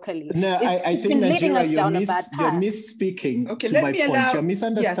consumed locally. No, I think Nigeria, you're misspeaking to my point. You're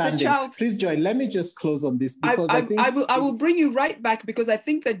misunderstanding. Yeah, so Charles, please, Joy, let me just close on this because I will bring you right back because I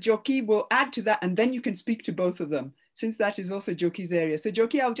think that Joki will add to that and then you can speak to both of them, since that is also Joki's area. So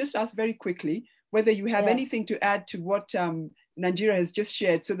Joki, I'll just ask very quickly whether you have anything to add to what Nigeria has just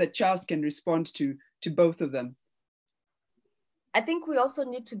shared so that Charles can respond to both of them. I think we also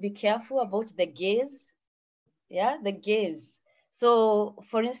need to be careful about the gaze. Yeah, the gaze. So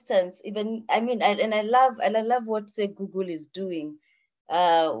for instance, I love what Google is doing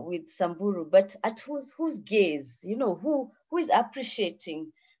with Samburu, but at whose gaze, you know, who is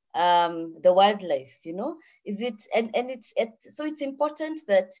appreciating the wildlife, you know, is it, and so it's important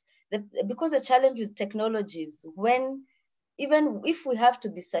that because the challenge with technologies, even if we have to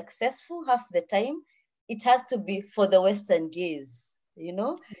be successful half the time, it has to be for the Western gaze, you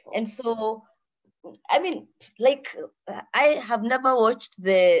know, and so I mean, like I have never watched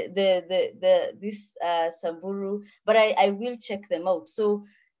this Samburu, but I will check them out. So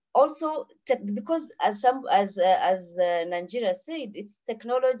also because as Nigeria said, it's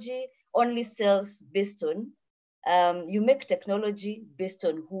technology only sells based on you make technology based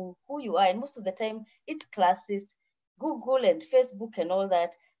on who you are, and most of the time it's classist. Google and Facebook and all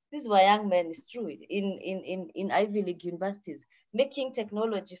that. This is why young men is true in Ivy League universities, making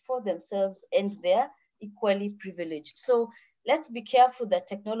technology for themselves, and they're equally privileged. So let's be careful that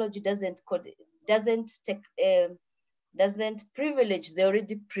technology doesn't privilege the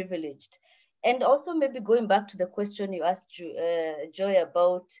already privileged. And also maybe going back to the question you asked Joy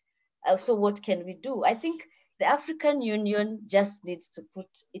about, so what can we do? I think the African Union just needs to put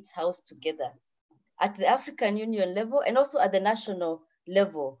its house together at the African Union level and also at the national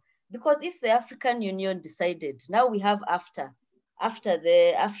level. Because if the African Union decided, now we have after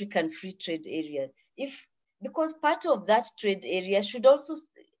the African Free Trade Area, because part of that trade area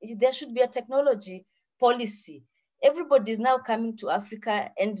there should be a technology policy. Everybody is now coming to Africa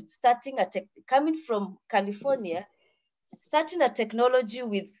and coming from California, starting a technology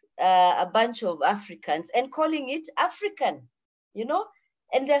with a bunch of Africans and calling it African, you know,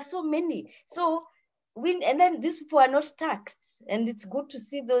 and there are so many. So and then these people are not taxed, and it's good to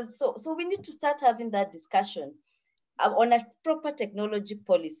see those. So we need to start having that discussion on a proper technology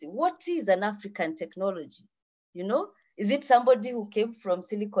policy. What is an African technology? You know, is it somebody who came from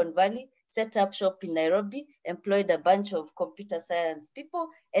Silicon Valley, set up shop in Nairobi, employed a bunch of computer science people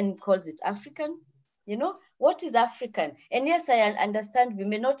and calls it African? You know, what is African? And yes, I understand we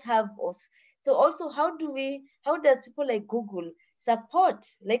may not have So also, how does people like Google support,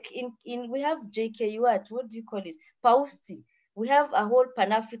 like we have JKUAT, what do you call it? PAUSTI. We have a whole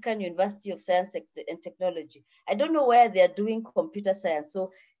Pan-African University of Science and Technology. I don't know where they're doing computer science.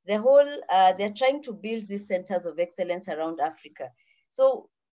 So they're trying to build these centers of excellence around Africa. So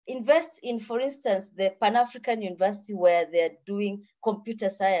invest in, for instance, the Pan-African University where they're doing computer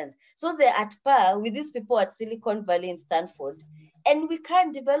science. So they're at par with these people at Silicon Valley and Stanford, and we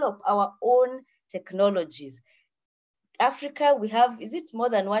can develop our own technologies. Africa, we have, is it more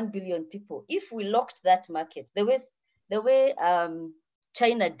than 1 billion people? If we locked that market, the way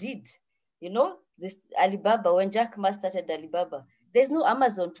China did, this Alibaba, when Jack Ma started Alibaba, there's no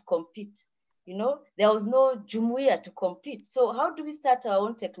Amazon to compete. There was no Jumuiya to compete. So how do we start our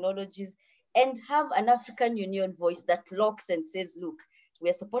own technologies and have an African Union voice that locks and says, look, we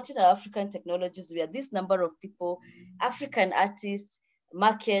are supporting our African technologies. We are this number of people, African artists,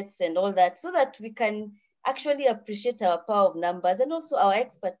 markets, and all that, so that we can actually appreciate our power of numbers and also our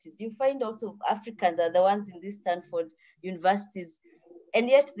expertise. You find also Africans are the ones in these Stanford universities, and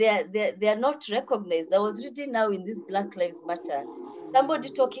yet they are not recognized. I was reading now in this Black Lives Matter, somebody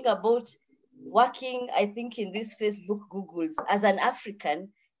talking about working, I think, in these Facebook Googles as an African,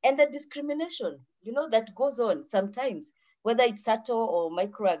 and the discrimination, that goes on sometimes, whether it's subtle or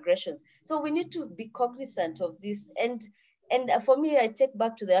microaggressions. So we need to be cognizant of this. And for me, I take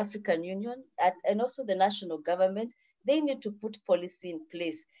back to the African Union and also the national government. They need to put policy in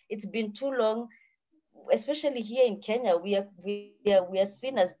place. It's been too long, especially here in Kenya. We are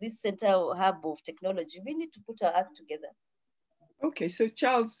seen as this center or hub of technology. We need to put our act together. Okay, so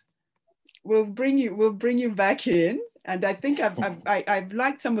Charles, we'll bring you back in. And I think I've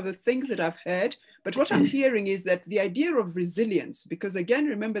liked some of the things that I've heard, but what I'm hearing is that the idea of resilience, because again,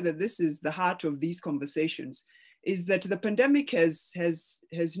 remember that this is the heart of these conversations, is that the pandemic has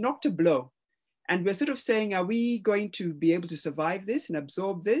knocked a blow. And we're sort of saying, are we going to be able to survive this and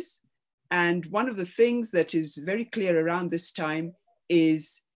absorb this? And one of the things that is very clear around this time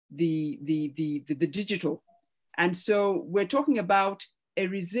is the digital. And so we're talking about a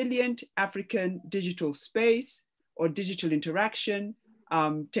resilient African digital space or digital interaction,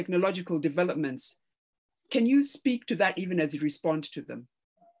 technological developments. Can you speak to that even as you respond to them?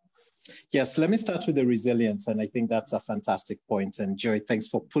 Yes, let me start with the resilience. And I think that's a fantastic point. And Joy, thanks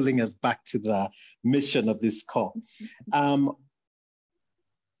for pulling us back to the mission of this call.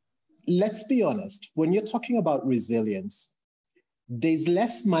 Let's be honest, when you're talking about resilience, there's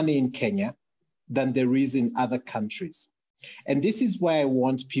less money in Kenya than there is in other countries. And this is why I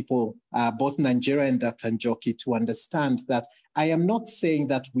want people, both Nigeria and Dr. Njoki, to understand that I am not saying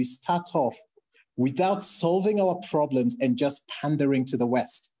that we start off without solving our problems and just pandering to the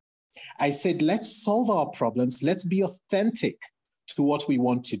West. I said, let's solve our problems. Let's be authentic to what we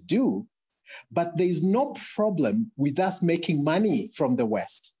want to do. But there's no problem with us making money from the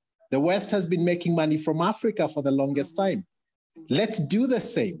West. The West has been making money from Africa for the longest time. Let's do the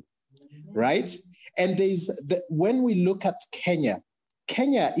same, right? And when we look at Kenya,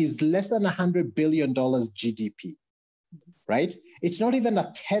 Kenya is less than $100 billion GDP, right? It's not even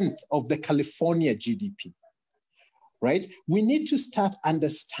a tenth of the California GDP, right? We need to start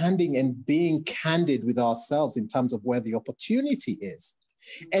understanding and being candid with ourselves in terms of where the opportunity is.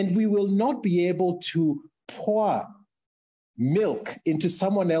 And we will not be able to pour milk into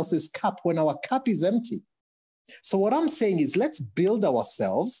someone else's cup when our cup is empty. So what I'm saying is, let's build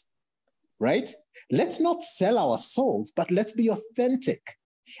ourselves, right? Let's not sell our souls, but let's be authentic.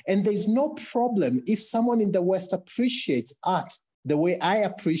 And there's no problem if someone in the West appreciates art the way I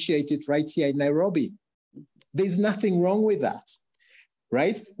appreciate it right here in Nairobi. There's nothing wrong with that,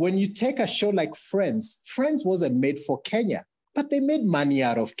 right? When you take a show like Friends, Friends wasn't made for Kenya, but they made money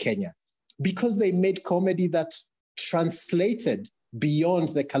out of Kenya because they made comedy that translated beyond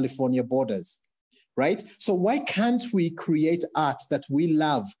the California borders, right? So why can't we create art that we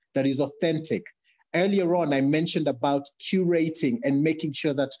love, that is authentic? Earlier on, I mentioned about curating and making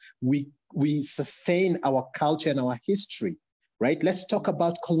sure that we sustain our culture and our history, right? Let's talk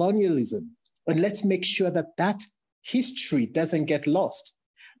about colonialism, and let's make sure that that history doesn't get lost.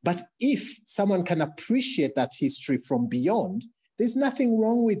 But if someone can appreciate that history from beyond, there's nothing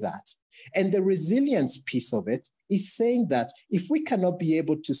wrong with that. And the resilience piece of it is saying that if we cannot be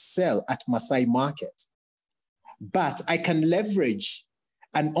able to sell at Maasai Market, but I can leverage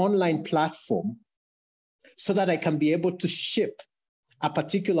an online platform so that I can be able to ship a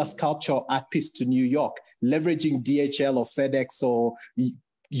particular sculpture or art piece to New York, leveraging DHL or FedEx or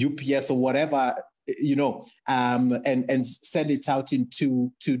UPS or whatever, and send it out in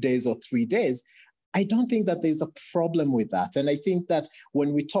two days or 3 days, I don't think that there's a problem with that. And I think that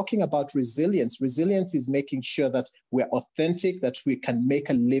when we're talking about resilience, resilience is making sure that we're authentic, that we can make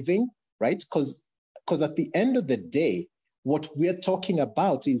a living, right? Because at the end of the day, what we're talking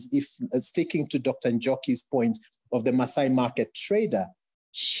about is, if sticking to Dr. Njoki's point of the Maasai market trader,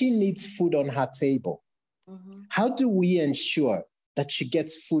 she needs food on her table. Mm-hmm. How do we ensure that she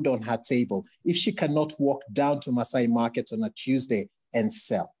gets food on her table if she cannot walk down to Maasai market on a Tuesday and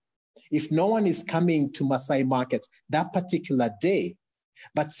sell? If no one is coming to Maasai market that particular day,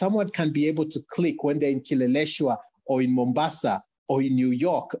 but someone can be able to click when they're in Kileleshwa or in Mombasa or in New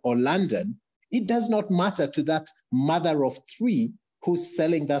York or London, it does not matter to that mother of three who's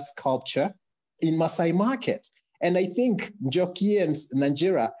selling that sculpture in Maasai market. And I think Njoki and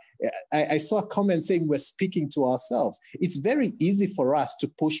Nanjira, I saw a comment saying we're speaking to ourselves. It's very easy for us to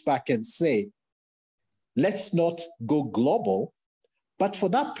push back and say, let's not go global. But for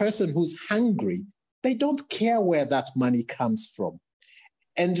that person who's hungry, they don't care where that money comes from.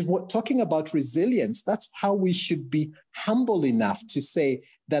 And talking about resilience, that's how we should be humble enough to say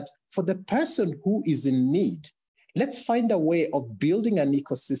that for the person who is in need, let's find a way of building an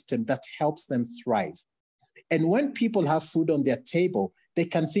ecosystem that helps them thrive. And when people have food on their table, they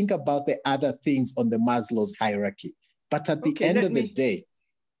can think about the other things on the Maslow's hierarchy. But at the end of the day,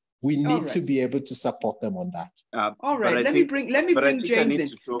 we need to be able to support them on that. All right, let me bring James in.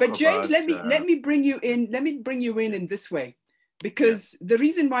 But James, let me bring you in. Let me bring you in this way, because the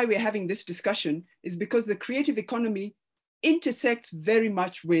reason why we're having this discussion is because the creative economy intersects very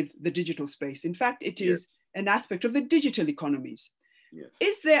much with the digital space. In fact, it is an aspect of the digital economies. Yes.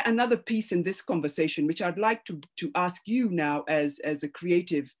 Is there another piece in this conversation which I'd like to ask you now as a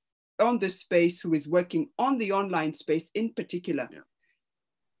creative on this space who is working on the online space in particular? Yeah.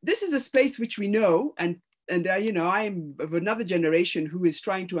 This is a space which we know, and you know, I'm of another generation who is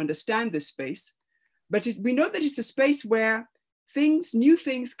trying to understand this space, but we know that it's a space where new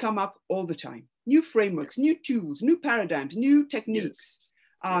things come up all the time. New frameworks, new tools, new paradigms, new techniques,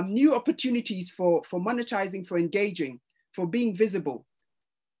 new opportunities for monetizing, for engaging, for being visible.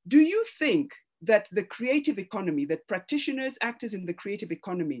 Do you think that the creative economy, that practitioners, actors in the creative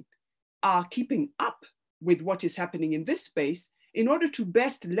economy are keeping up with what is happening in this space in order to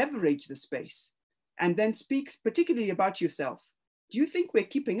best leverage the space? And then speak particularly about yourself. Do you think we're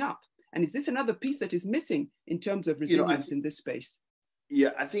keeping up? And is this another piece that is missing in terms of resilience in this space?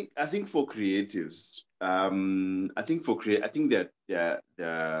 Yeah, I think for creatives, I think that there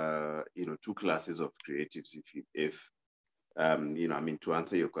are two classes of creatives. To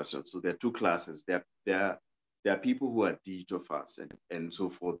answer your question, so there are two classes. There are people who are digital first, and so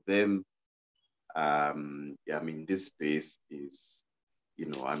for them, this space is,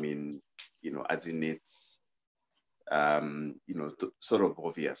 as in it's, sort of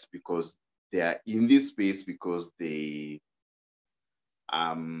obvious, because they are in this space because they,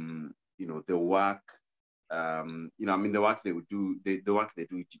 the work, the work they would do, the work they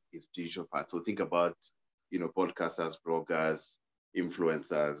do is digital first. So think about, podcasters, bloggers,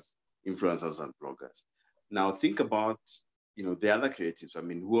 influencers and bloggers. Now think about, the other creatives,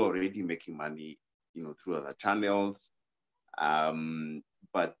 who are already making money, through other channels,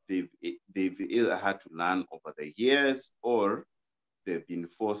 but they've either had to learn over the years, or they've been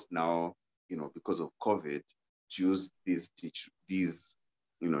forced now, because of COVID, to use these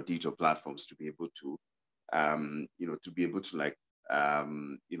digital platforms to be able to,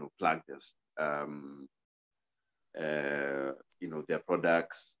 plug this, their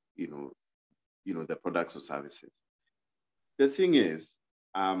products, their products or services. The thing is,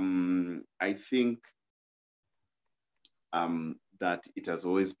 I think that it has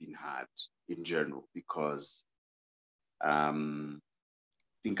always been hard in general, because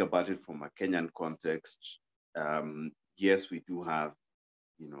think about it from a Kenyan context. Yes, we do have,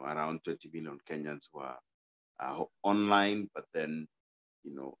 around 20 million Kenyans who are online, but then,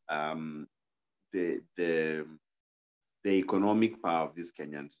 the economic power of these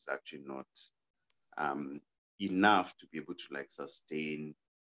Kenyans is actually not enough to be able to sustain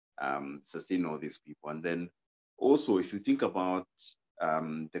all these people. And then also, if you think about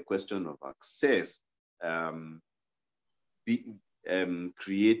the question of access,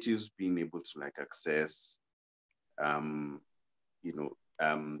 creatives being able to access,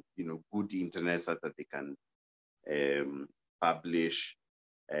 good internet so that they can publish,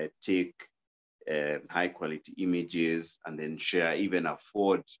 take high quality images, and then share, even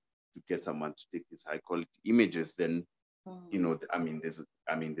afford to get someone to take these high quality images, then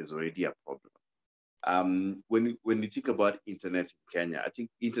there's already a problem. When you think about internet in Kenya, I think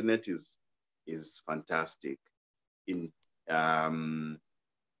internet is fantastic in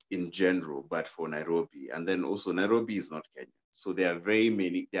in general, but for Nairobi. And then also Nairobi is not Kenya. So there are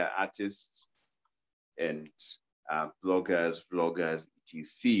artists and bloggers, vloggers,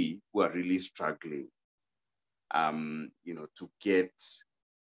 etc., who are really struggling, to get,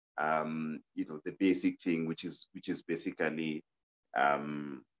 the basic thing, which is basically,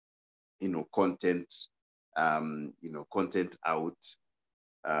 content, content out,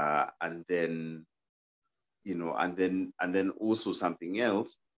 and then, and then also something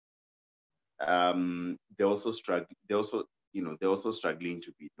else. They're also struggling. They're also struggling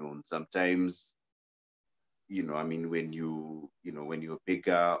to be known. Sometimes, when you're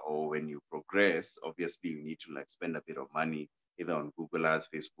bigger or when you progress, obviously you need to spend a bit of money either on Google Ads,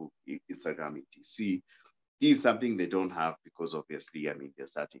 Facebook, Instagram, etc. This is something they don't have because obviously, they're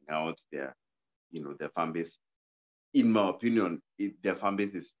starting out. Their fan base, in my opinion, their fan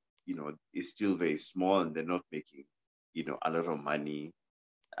base is still very small, and they're not making, a lot of money,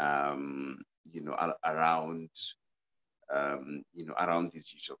 around, around these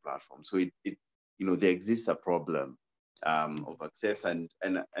digital platforms. So there exists a problem of access, and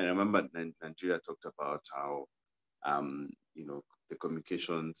I remember Nigeria talked about how, the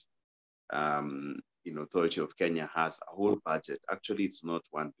communications, Authority of Kenya has a whole budget. Actually, it's not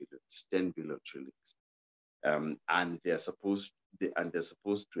 1 billion; it's 10 billion shillings, and they're supposed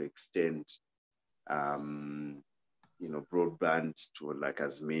to extend, broadband to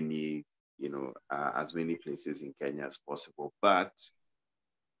as many, as many places in Kenya as possible. But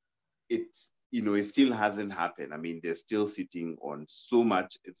it still hasn't happened. They're still sitting on so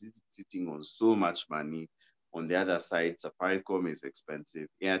much. It's sitting on so much money. On the other side, Safaricom is expensive.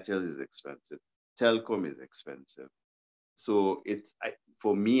 Airtel is expensive. Telcom is expensive. So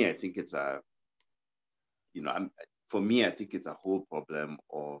for me, I think it's a whole problem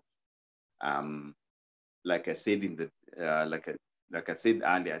of, like I said like I said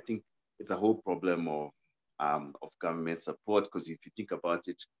earlier, I think it's a whole problem of government support, because if you think about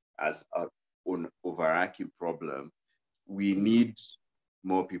it as an overarching problem, we need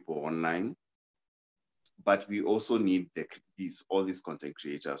more people online, but we also need all these content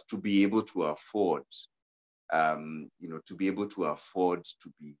creators to be able to afford, to be able to afford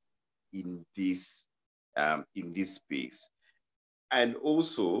to be in this space. And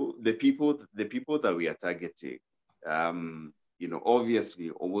also the people that we are targeting, obviously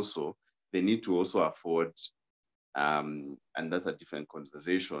also they need to also afford, and that's a different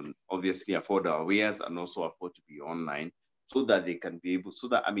conversation, obviously afford our wares and also afford to be online, so that they can be able, so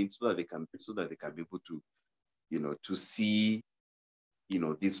that they can be able to, to see,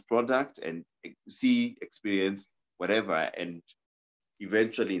 this product and see, experience, whatever, and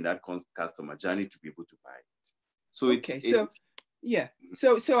eventually in that customer journey to be able to buy it. So yeah.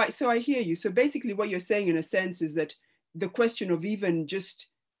 So I hear you. So basically what you're saying in a sense is that the question of even just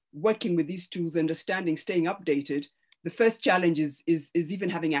working with these tools, understanding, staying updated, the first challenge is even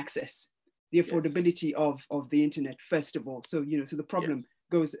having access, the affordability of the internet, first of all. So, so the problem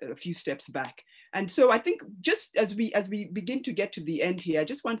goes a few steps back. And so I think just as we begin to get to the end here, I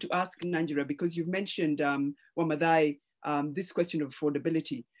just want to ask Nanjira, because you've mentioned, Wamadhai, this question of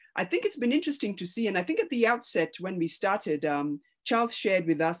affordability. I think it's been interesting to see, and I think at the outset when we started, Charles shared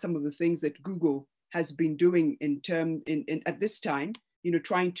with us some of the things that Google has been doing at this time,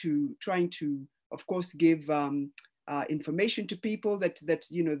 trying to of course give information to people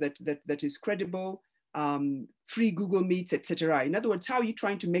that is credible, free Google Meets, etc. In other words, how are you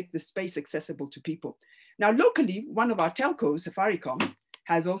trying to make the space accessible to people? Now, locally, one of our telcos, Safaricom,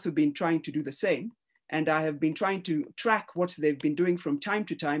 has also been trying to do the same. And I have been trying to track what they've been doing from time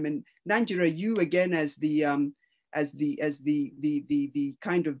to time. And Nanjira, you again as the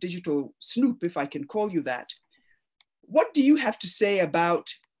kind of digital snoop, if I can call you that, what do you have to say about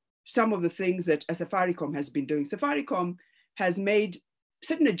some of the things that Safaricom has been doing? Safaricom has made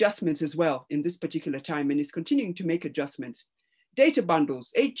certain adjustments as well in this particular time and is continuing to make adjustments. Data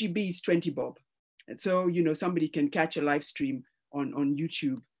bundles, 8 GB is 20 bob. And so, somebody can catch a live stream on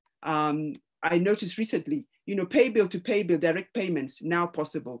YouTube. I noticed recently, pay bill to pay bill, direct payments now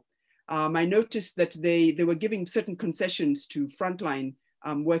possible. I noticed that they were giving certain concessions to frontline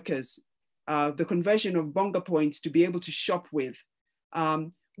workers, the conversion of bonga points to be able to shop with.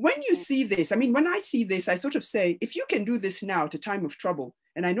 When you see this, when I see this, I sort of say, if you can do this now at a time of trouble,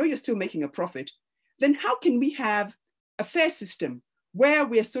 and I know you're still making a profit, then how can we have a fair system where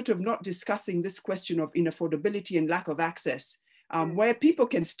we're sort of not discussing this question of inaffordability and lack of access, where people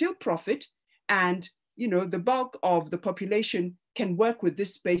can still profit and the bulk of the population can work with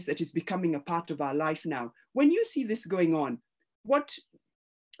this space that is becoming a part of our life now. When you see this going on, what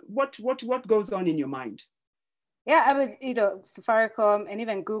goes on in your mind? Yeah, I would, Safaricom and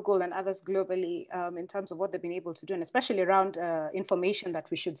even Google and others globally, in terms of what they've been able to do, and especially around information that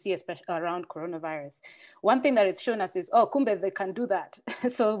we should see, especially around coronavirus. One thing that it's shown us is, oh, kumbe, they can do that.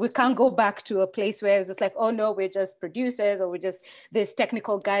 So we can't go back to a place where it's just like, oh no, we're just producers, or we're just these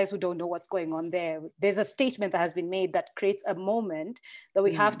technical guys who don't know what's going on there. There's a statement that has been made that creates a moment that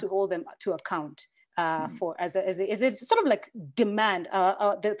we have to hold them to account. For as a sort of like demand,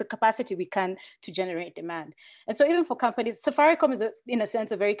 the capacity we can to generate demand. And so even for companies, Safaricom is in a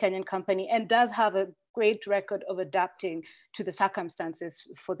sense a very Kenyan company and does have a great record of adapting to the circumstances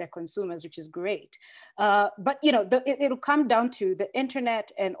for their consumers, which is great. But it'll come down to the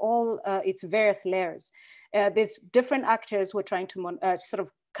internet and all its various layers. There's different actors who are trying to sort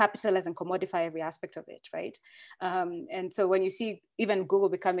of capitalize and commodify every aspect of it, right? And so when you see even Google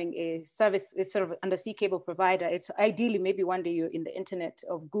becoming a service, a sort of undersea cable provider, it's ideally maybe one day you're in the internet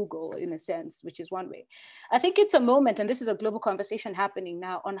of Google in a sense, which is one way. I think it's a moment, and this is a global conversation happening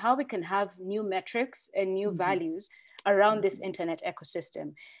now, on how we can have new metrics and new values around this internet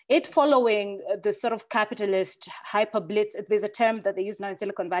ecosystem. It following the sort of capitalist hyper blitz, there's a term that they use now in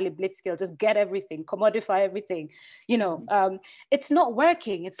Silicon Valley, blitzscale, just get everything, commodify everything. It's not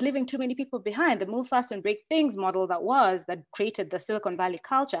working. It's leaving too many people behind. The move fast and break things model that created the Silicon Valley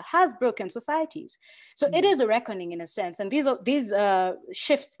culture has broken societies. So it is a reckoning in a sense. And these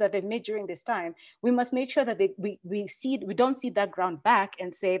shifts that they've made during this time, we must make sure that we don't see that ground back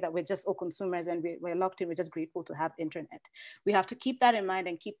and say that we're just all consumers and we're locked in, we're just grateful to have internet. We have to keep that in mind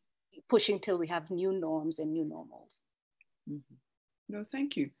and keep pushing till we have new norms and new normals. No,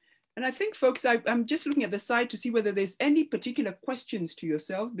 thank you. And I think, folks, I'm just looking at the side to see whether there's any particular questions to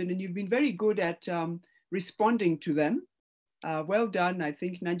yourself, and you've been very good at responding to them. Well done, I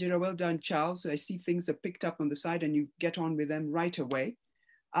think, Najira, well done, Charles. I see things are picked up on the side and you get on with them right away.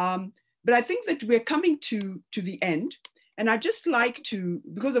 But I think that we're coming to the end. And I'd just like to,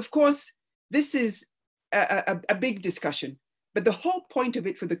 because of course, this is a big discussion, but the whole point of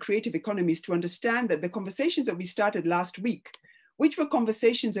it for the creative economy is to understand that the conversations that we started last week, which were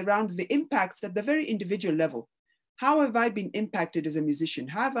conversations around the impacts at the very individual level. How have I been impacted as a musician?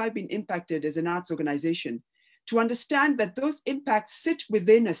 How have I been impacted as an arts organization? To understand that those impacts sit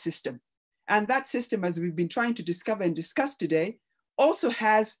within a system. And that system, as we've been trying to discover and discuss today, also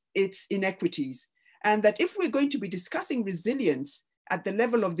has its inequities. And that if we're going to be discussing resilience at the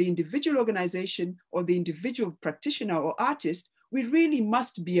level of the individual organization or the individual practitioner or artist, we really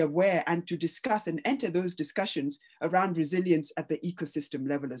must be aware and to discuss and enter those discussions around resilience at the ecosystem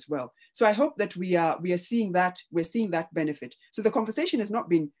level as well. So I hope that we are seeing that, we're seeing that benefit. So the conversation has not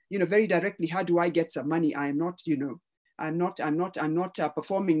been, very directly, how do I get some money? I am not, I'm not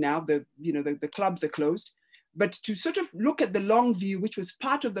performing now. The clubs are closed, but to sort of look at the long view, which was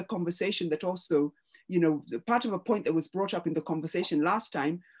part of the conversation that also, part of a point that was brought up in the conversation last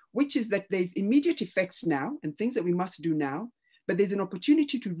time, which is that there's immediate effects now and things that we must do now. But there's an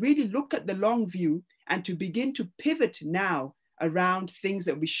opportunity to really look at the long view and to begin to pivot now around things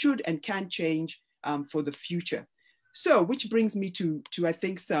that we should and can change for the future. So, which brings me to I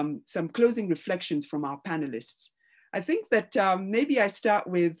think some closing reflections from our panelists. I think that maybe I start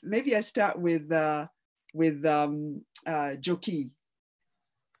with Joki.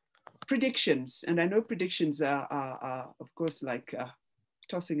 Predictions, and I know predictions are of course like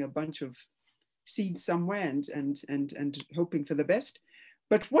tossing a bunch of seeds somewhere and hoping for the best.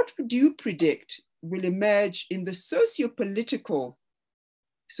 But what do you predict will emerge in the socio-political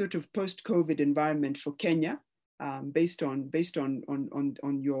sort of post-COVID environment for Kenya, based on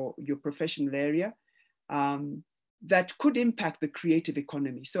your professional area, that could impact the creative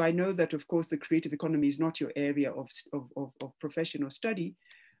economy? So I know that, of course, the creative economy is not your area of professional study,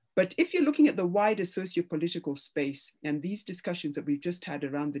 but if you're looking at the wider socio-political space and these discussions that we've just had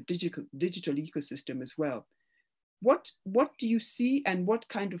around the digital ecosystem as well, what do you see and what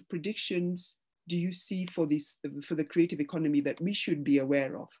kind of predictions do you see for the creative economy that we should be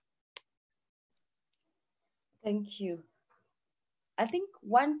aware of? Thank you. I think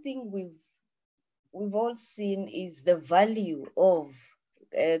one thing we've all seen is the value of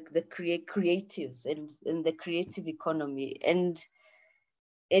the creatives and the creative economy. And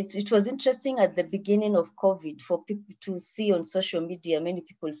it was interesting at the beginning of COVID for people to see on social media, many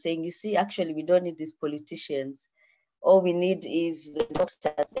people saying, you see, actually, we don't need these politicians. All we need is the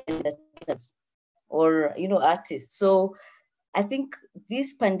doctors and the trainers or, artists. So I think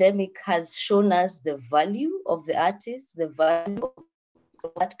this pandemic has shown us the value of the artists, the value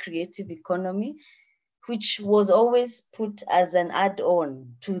of that creative economy, which was always put as an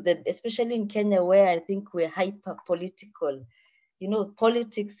add-on to especially in Kenya, where I think we're hyper-political. you know,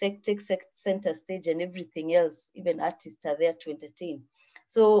 politics take center stage and everything else. Even artists are there to entertain.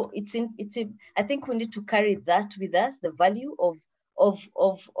 So I think we need to carry that with us, the value of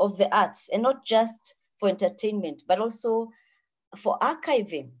the arts, and not just for entertainment, but also for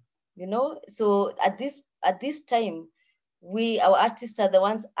archiving, you know. So at this time, our artists are the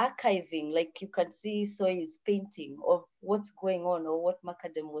ones archiving, like you can see Soy's painting of what's going on or what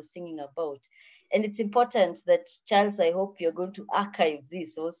Macadam was singing about. And it's important that, Charles, I hope you're going to archive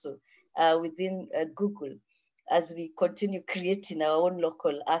this also within Google as we continue creating our own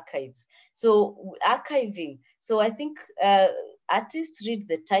local archives. So archiving. So I think artists read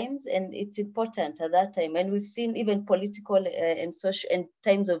the times, and it's important at that time. And we've seen even political and social and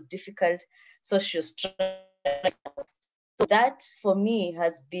times of difficult social strife. So that for me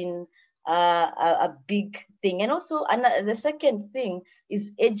has been a big thing. And also the second thing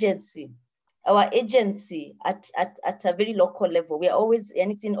is agency. Our agency at a very local level. We are always,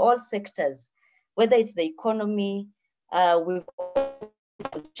 and it's in all sectors, whether it's the economy, we've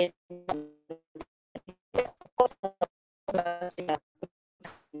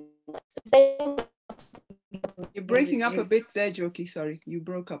You're breaking up a bit there, Joki. Sorry, you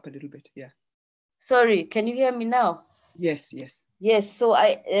broke up a little bit. Yeah. Sorry, can you hear me now? Yes, yes. Yes. So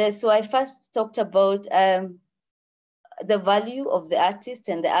I first talked about the value of the artist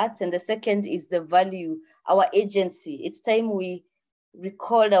and the arts, and the second is the value, our agency. It's time we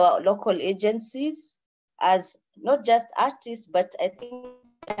recall our local agencies as not just artists, but I think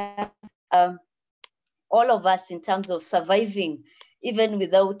all of us in terms of surviving, even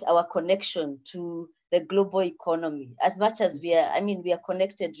without our connection to the global economy. As much as we are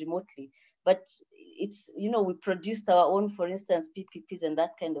connected remotely, but it's, you know, we produced our own, for instance, PPPs and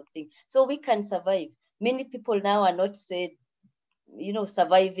that kind of thing. So we can survive. Many people now are not, say, you know,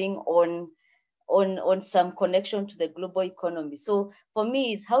 surviving on some connection to the global economy. So for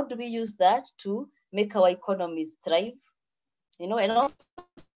me, is how do we use that to make our economies thrive? You know, and also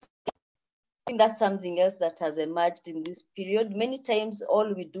I think that's something else that has emerged in this period. Many times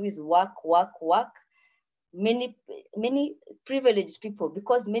all we do is work. Many privileged people,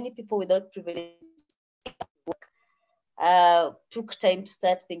 because many people without privilege took time to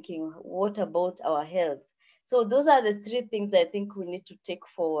start thinking, what about our health? So those are the three things I think we need to take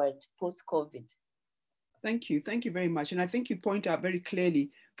forward post-COVID. Thank you. Thank you very much. And I think you point out very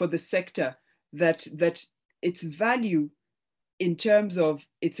clearly for the sector that its value in terms of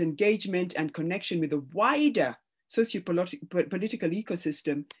its engagement and connection with a wider socio-political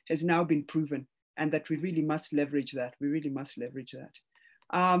ecosystem has now been proven, and that we really must leverage that. We really must leverage that.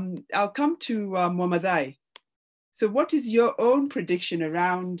 I'll come to Momadai. So what is your own prediction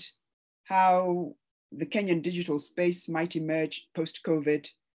around how the Kenyan digital space might emerge post-COVID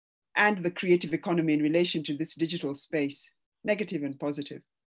and the creative economy in relation to this digital space, negative and positive?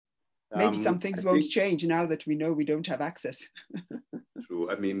 Maybe some things won't change now that we know we don't have access. True.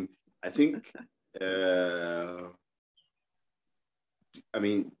 I mean, I think, the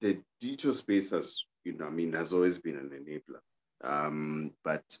digital space has, has always been an enabler.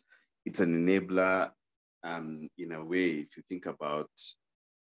 But it's an enabler in a way, if you think about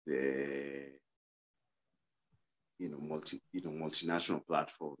the multinational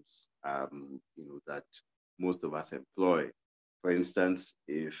platforms that most of us employ. For instance,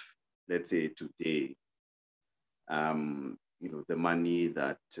 if let's say today the money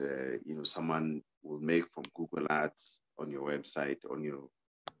that someone will make from Google Ads on your website, on your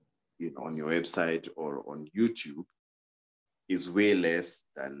website or on YouTube is way less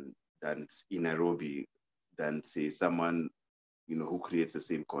than in Nairobi than say someone who creates the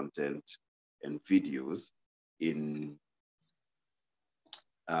same content and videos in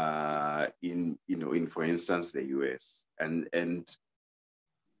for instance the US, and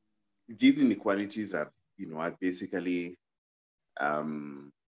these inequalities are basically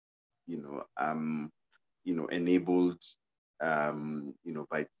enabled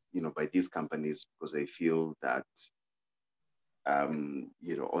by these companies, because they feel that on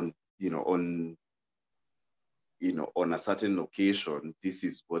a certain occasion, this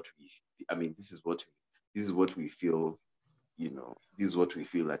is what we feel, this is what we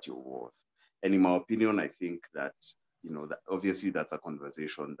feel that you're worth. And in my opinion, I think that, that obviously that's a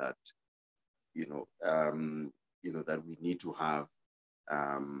conversation that, that we need to have,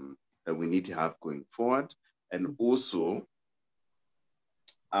 going forward. And also,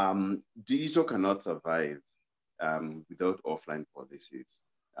 digital cannot survive without offline policies,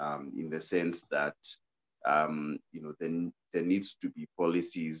 in the sense that, there needs to be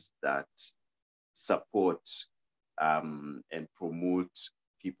policies that support and promote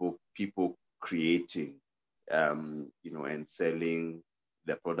people creating you know, and selling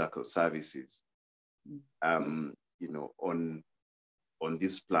the product or services, you know, on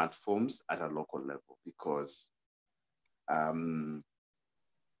these platforms at a local level, because,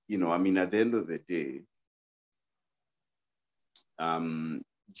 you know, I mean, at the end of the day,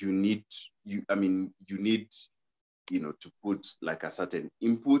 you need, you need, you know, to put like a certain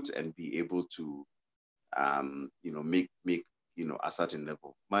input and be able to, you know, make, you know, a certain level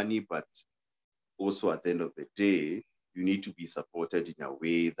of money, but also at the end of the day, you need to be supported in a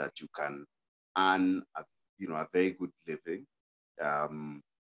way that you can earn, you know, a very good living,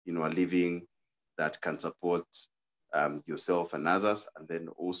 you know, a living that can support yourself and others. And then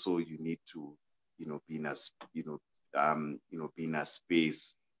also you need to, you know, be in a, be in a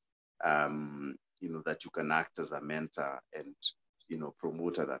space, you know, that you can act as a mentor and, you know,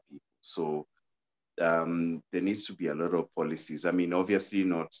 promote other people. So there needs to be a lot of policies. I mean, obviously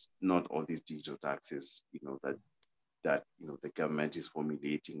not all these digital taxes, you know, that you know, the government is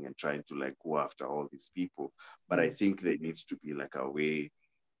formulating and trying to like go after all these people. But I think there needs to be like a way,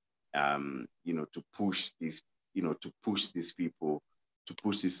 you know, to push these, you know, to push these people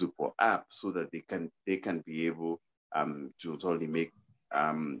up so that they can be able to not only make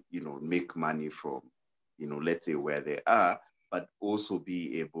you know, make money from, you know, let's say where they are, but also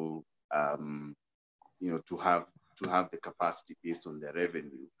be able you know, to have the capacity based on their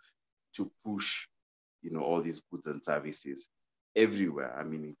revenue to push, you know, all these goods and services everywhere. I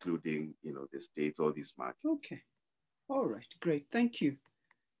mean, including, you know, the States, all these markets. Okay. All right. Great. Thank you.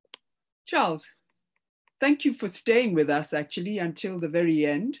 Charles, thank you for staying with us actually until the very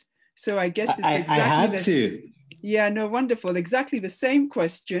end. So I guess it's exactly I had to. Yeah, no, wonderful. Exactly the same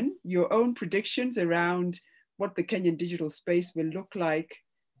question, your own predictions around what the Kenyan digital space will look like,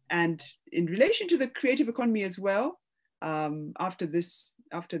 and in relation to the creative economy as well, after this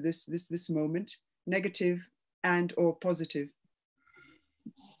moment, negative and or positive.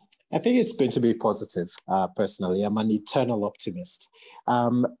 I think it's going to be positive. Personally, I'm an eternal optimist.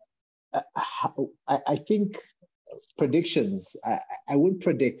 I think predictions, I wouldn't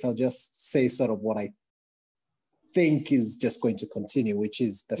predict, I'll just say sort of what I think is just going to continue, which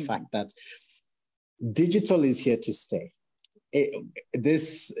is the fact that digital is here to stay.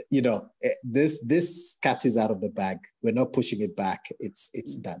 This cat is out of the bag. We're not pushing it back.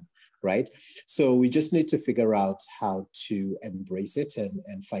 It's done, right? So we just need to figure out how to embrace it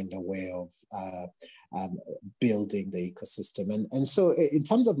and find a way of building the ecosystem. And so in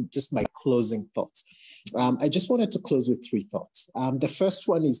terms of just my closing thoughts, I just wanted to close with 3 thoughts. The first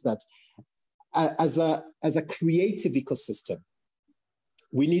one is that as a creative ecosystem,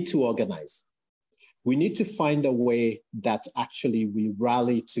 we need to organize. We need to find a way that actually we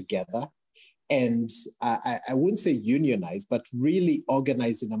rally together and I wouldn't say unionize, but really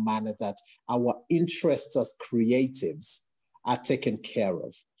organize in a manner that our interests as creatives are taken care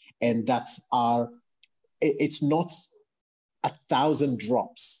of, and that it's not 1,000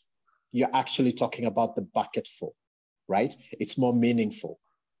 drops. You're actually talking about the bucket full, right? It's more meaningful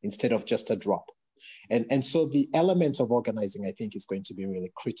instead of just a drop. And so the element of organizing, I think, is going to be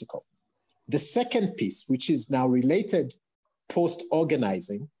really critical. The second piece, which is now related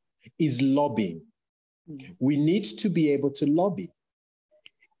post-organizing, is lobbying. We need to be able to lobby.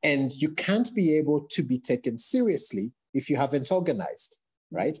 And you can't be able to be taken seriously if you haven't organized,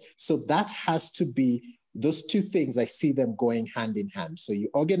 right? So that has to be, those 2 things, I see them going hand in hand. So you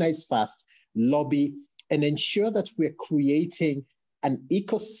organize fast, lobby, and ensure that we're creating an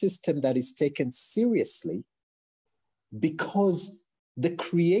ecosystem that is taken seriously, because the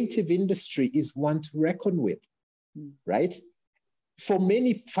creative industry is one to reckon with, right? For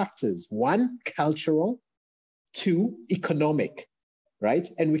many factors. 1, cultural, 2, economic, right?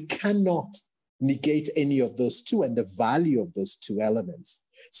 And we cannot negate any of those 2 and the value of those 2 elements.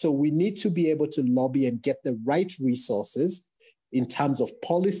 So we need to be able to lobby and get the right resources in terms of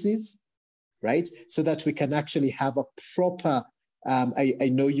policies, right? So that we can actually have a proper, I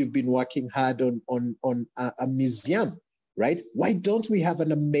know you've been working hard on a museum, right? Why don't we have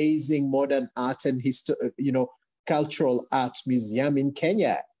an amazing modern art and cultural arts museum in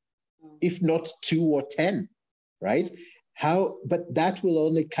Kenya, if not 2 or 10, right? But that will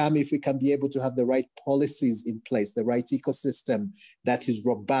only come if we can be able to have the right policies in place, the right ecosystem that is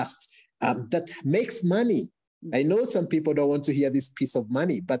robust, that makes money. I know some people don't want to hear this piece of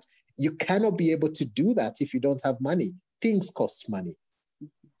money, but you cannot be able to do that if you don't have money. Things cost money.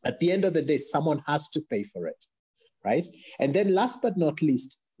 At the end of the day, someone has to pay for it, right? And then last but not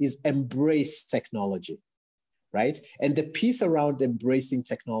least is embrace technology, right? And the piece around embracing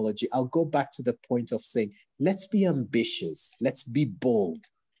technology, I'll go back to the point of saying, let's be ambitious, let's be bold.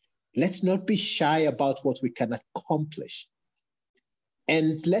 Let's not be shy about what we can accomplish.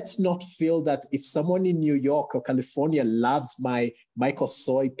 And let's not feel that if someone in New York or California loves my Michael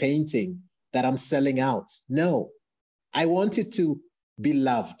Soy painting, that I'm selling out. No, I want it to be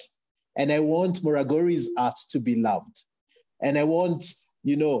loved. And I want Muragori's art to be loved. And I want,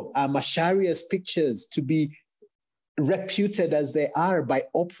 Masharia's pictures to be reputed as they are by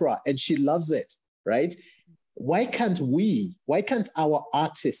Oprah, and she loves it, right? Why can't our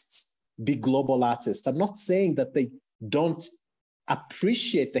artists be global artists? I'm not saying that they don't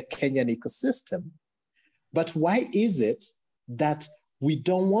appreciate the Kenyan ecosystem, but why is it that we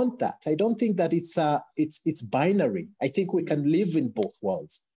don't want that? I don't think that it's binary. I think we can live in both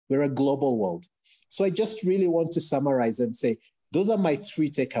worlds. We're a global world. So I just really want to summarize and say, those are my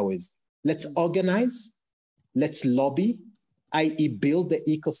 3 takeaways. Let's organize, let's lobby, i.e. build the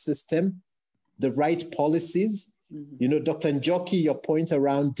ecosystem, the right policies. Dr. Njoki, your point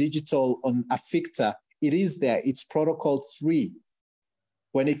around digital on Aficta, it is there. It's protocol 3.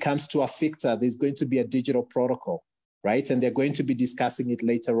 When it comes to Aficta, there's going to be a digital protocol, right? And they're going to be discussing it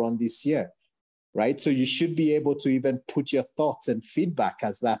later on this year, right? So you should be able to even put your thoughts and feedback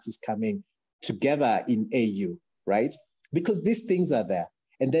as that is coming together in AU, right? Because these things are there.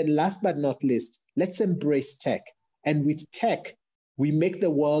 And then last but not least, let's embrace tech. And with tech, we make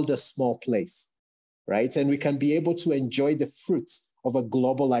the world a small place, right? And we can be able to enjoy the fruits of a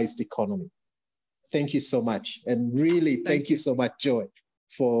globalized economy. Thank you so much. And really, thank you so much, Joy,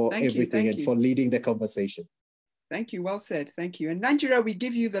 for everything and for leading the conversation. Thank you. Well said. Thank you. And Nanjira, we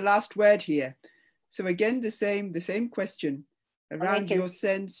give you the last word here. So again, the same question around your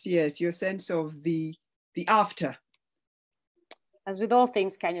sense, your sense of the after. As with all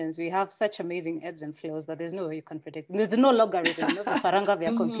things Kenyans, we have such amazing ebbs and flows that there's no way you can predict. There's no logarithm, no faranga of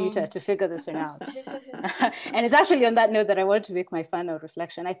your computer to figure this thing out. And it's actually on that note that I want to make my final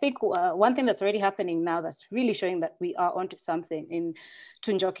reflection. I think one thing that's already happening now that's really showing that we are onto something, in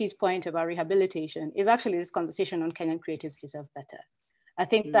Tunjoki's point about rehabilitation, is actually this conversation on Kenyan creatives deserve better. I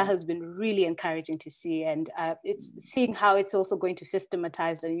think that has been really encouraging to see, and it's seeing how it's also going to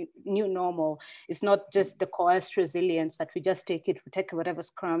systematize the new normal. It's not just the coerced resilience that we just take whatever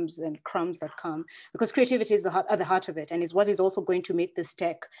crumbs that come, because creativity is at the heart of it, and is what is also going to make this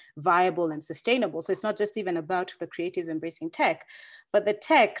tech viable and sustainable. So it's not just even about the creatives embracing tech, but the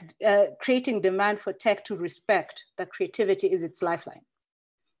tech, creating demand for tech to respect that creativity is its lifeline,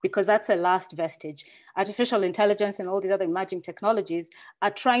 because that's a last vestige. Artificial intelligence and all these other emerging technologies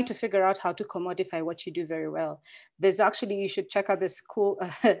are trying to figure out how to commodify what you do very well. There's actually, you should check out this cool,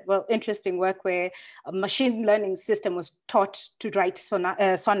 interesting work where a machine learning system was taught to write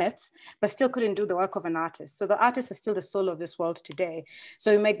sonnets, but still couldn't do the work of an artist. So the artist is still the soul of this world today.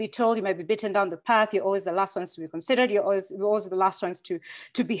 So you might be told, you might be bitten down the path, you're always the last ones to be considered, you're always the last ones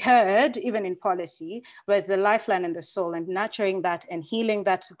to be heard, even in policy, whereas the lifeline and the soul, and nurturing that and healing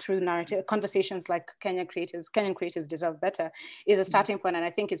that through narrative conversations like Kenyan creators deserve better is a starting point. And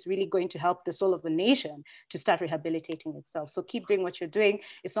I think it's really going to help the soul of the nation to start rehabilitating itself. So keep doing what you're doing.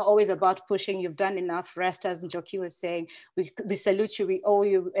 It's not always about pushing. You've done enough. Rest, as Njoki was saying, we salute you. We owe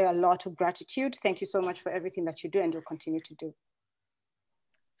you a lot of gratitude. Thank you so much for everything that you do and you'll continue to do.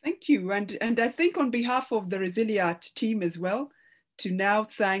 Thank you. And I think on behalf of the ResiliArt team as well, to now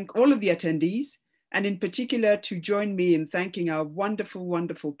thank all of the attendees, and in particular to join me in thanking our wonderful,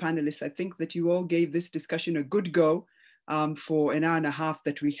 wonderful panelists. I think that you all gave this discussion a good go for an hour and a half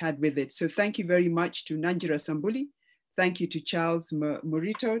that we had with it. So thank you very much to Nanjira Sambuli. Thank you to Charles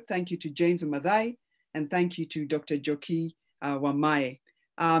Murito. Thank you to James Omadhai. And thank you to Dr. Njoki Wamae.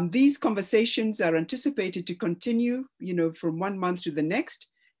 These conversations are anticipated to continue, from 1 month to the next.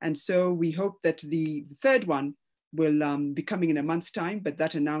 And so we hope that the third one will be coming in a month's time, but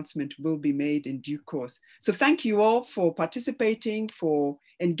that announcement will be made in due course. So thank you all for participating, for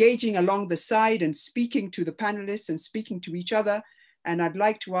engaging along the side and speaking to the panelists and speaking to each other. And I'd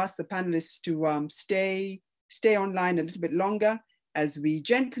like to ask the panelists to stay online a little bit longer as we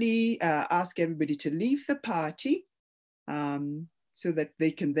gently ask everybody to leave the party so that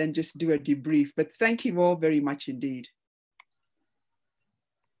they can then just do a debrief. But thank you all very much indeed.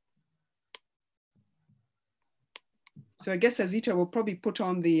 So I guess Azita will probably put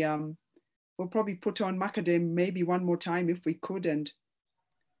on the, Macadam maybe one more time if we could, and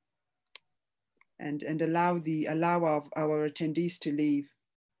allow our attendees to leave.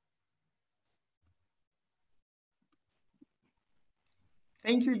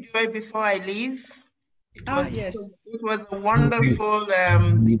 Thank you, Joy. Before I leave, yes, it was a wonderful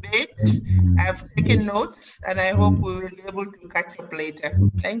debate. I've taken notes, and I hope we will be able to catch up later.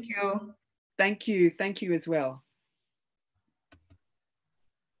 Thank you. Thank you. Thank you as well.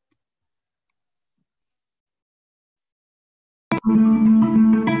 This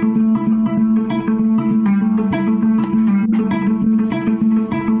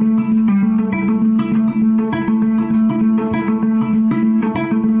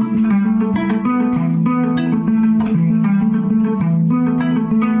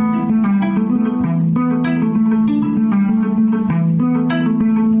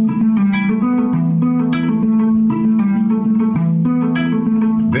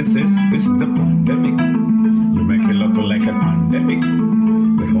is the pandemic. You make it look like a pandemic.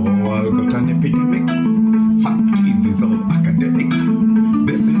 The whole world got an epidemic. Fact is all academic.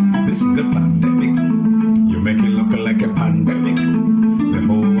 This is a pandemic. You make it look like a pandemic. The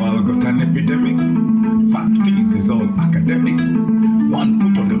whole world got an epidemic. Fact is all academic. One,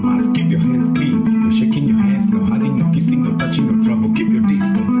 put on a mask, keep your hands clean. No shaking your hands, no hugging, no kissing, no touching, no travel. Keep your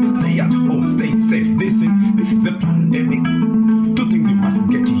distance. Stay at home, stay safe. This is a pandemic. Two things you must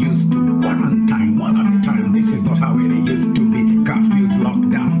get used to. Quarantine, one at a time. This is not how it used to be. Curfews,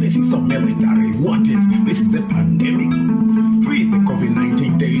 lockdown. This is so military. What is? This is a pandemic. Three, the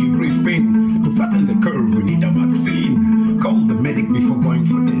COVID-19 daily briefing. To flatten the curve, we need a vaccine. Call the medic before going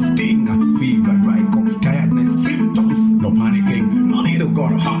for testing. Fever, dry cough, tiredness, symptoms. No panicking. No need to go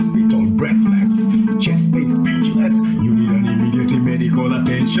to hospital. Breathless, chest pain, speechless. You need an immediate medical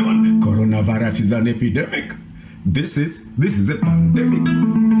attention. Coronavirus is an epidemic. This is a pandemic.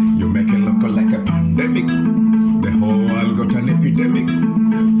 You make it look like a pandemic. The whole world got an epidemic.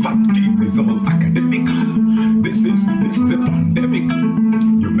 Fact is all academic. This is a pandemic.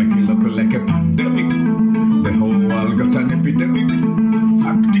 You make it look like a pandemic. The whole world got an epidemic.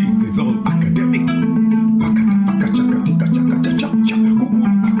 Fact is all academic. Pakata paka chaka tika chaka cha cha cha.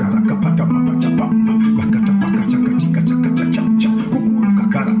 Kukuru kakaraka pata mapacha pamba. Pakata paka chaka tika chaka cha cha cha. Kukuru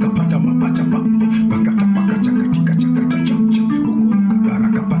kakaraka pata mapacha pamba. Pakata paka chaka tika chaka cha cha cha. Kukuru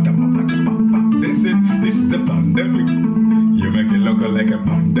kakaraka pata mapacha pamba. This is a pandemic. You make it look like a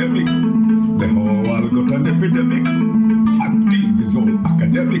pandemic. The whole world got an epidemic. Fact is all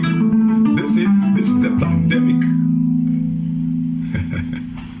academic. This is a pandemic.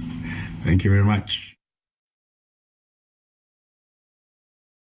 Thank you very much.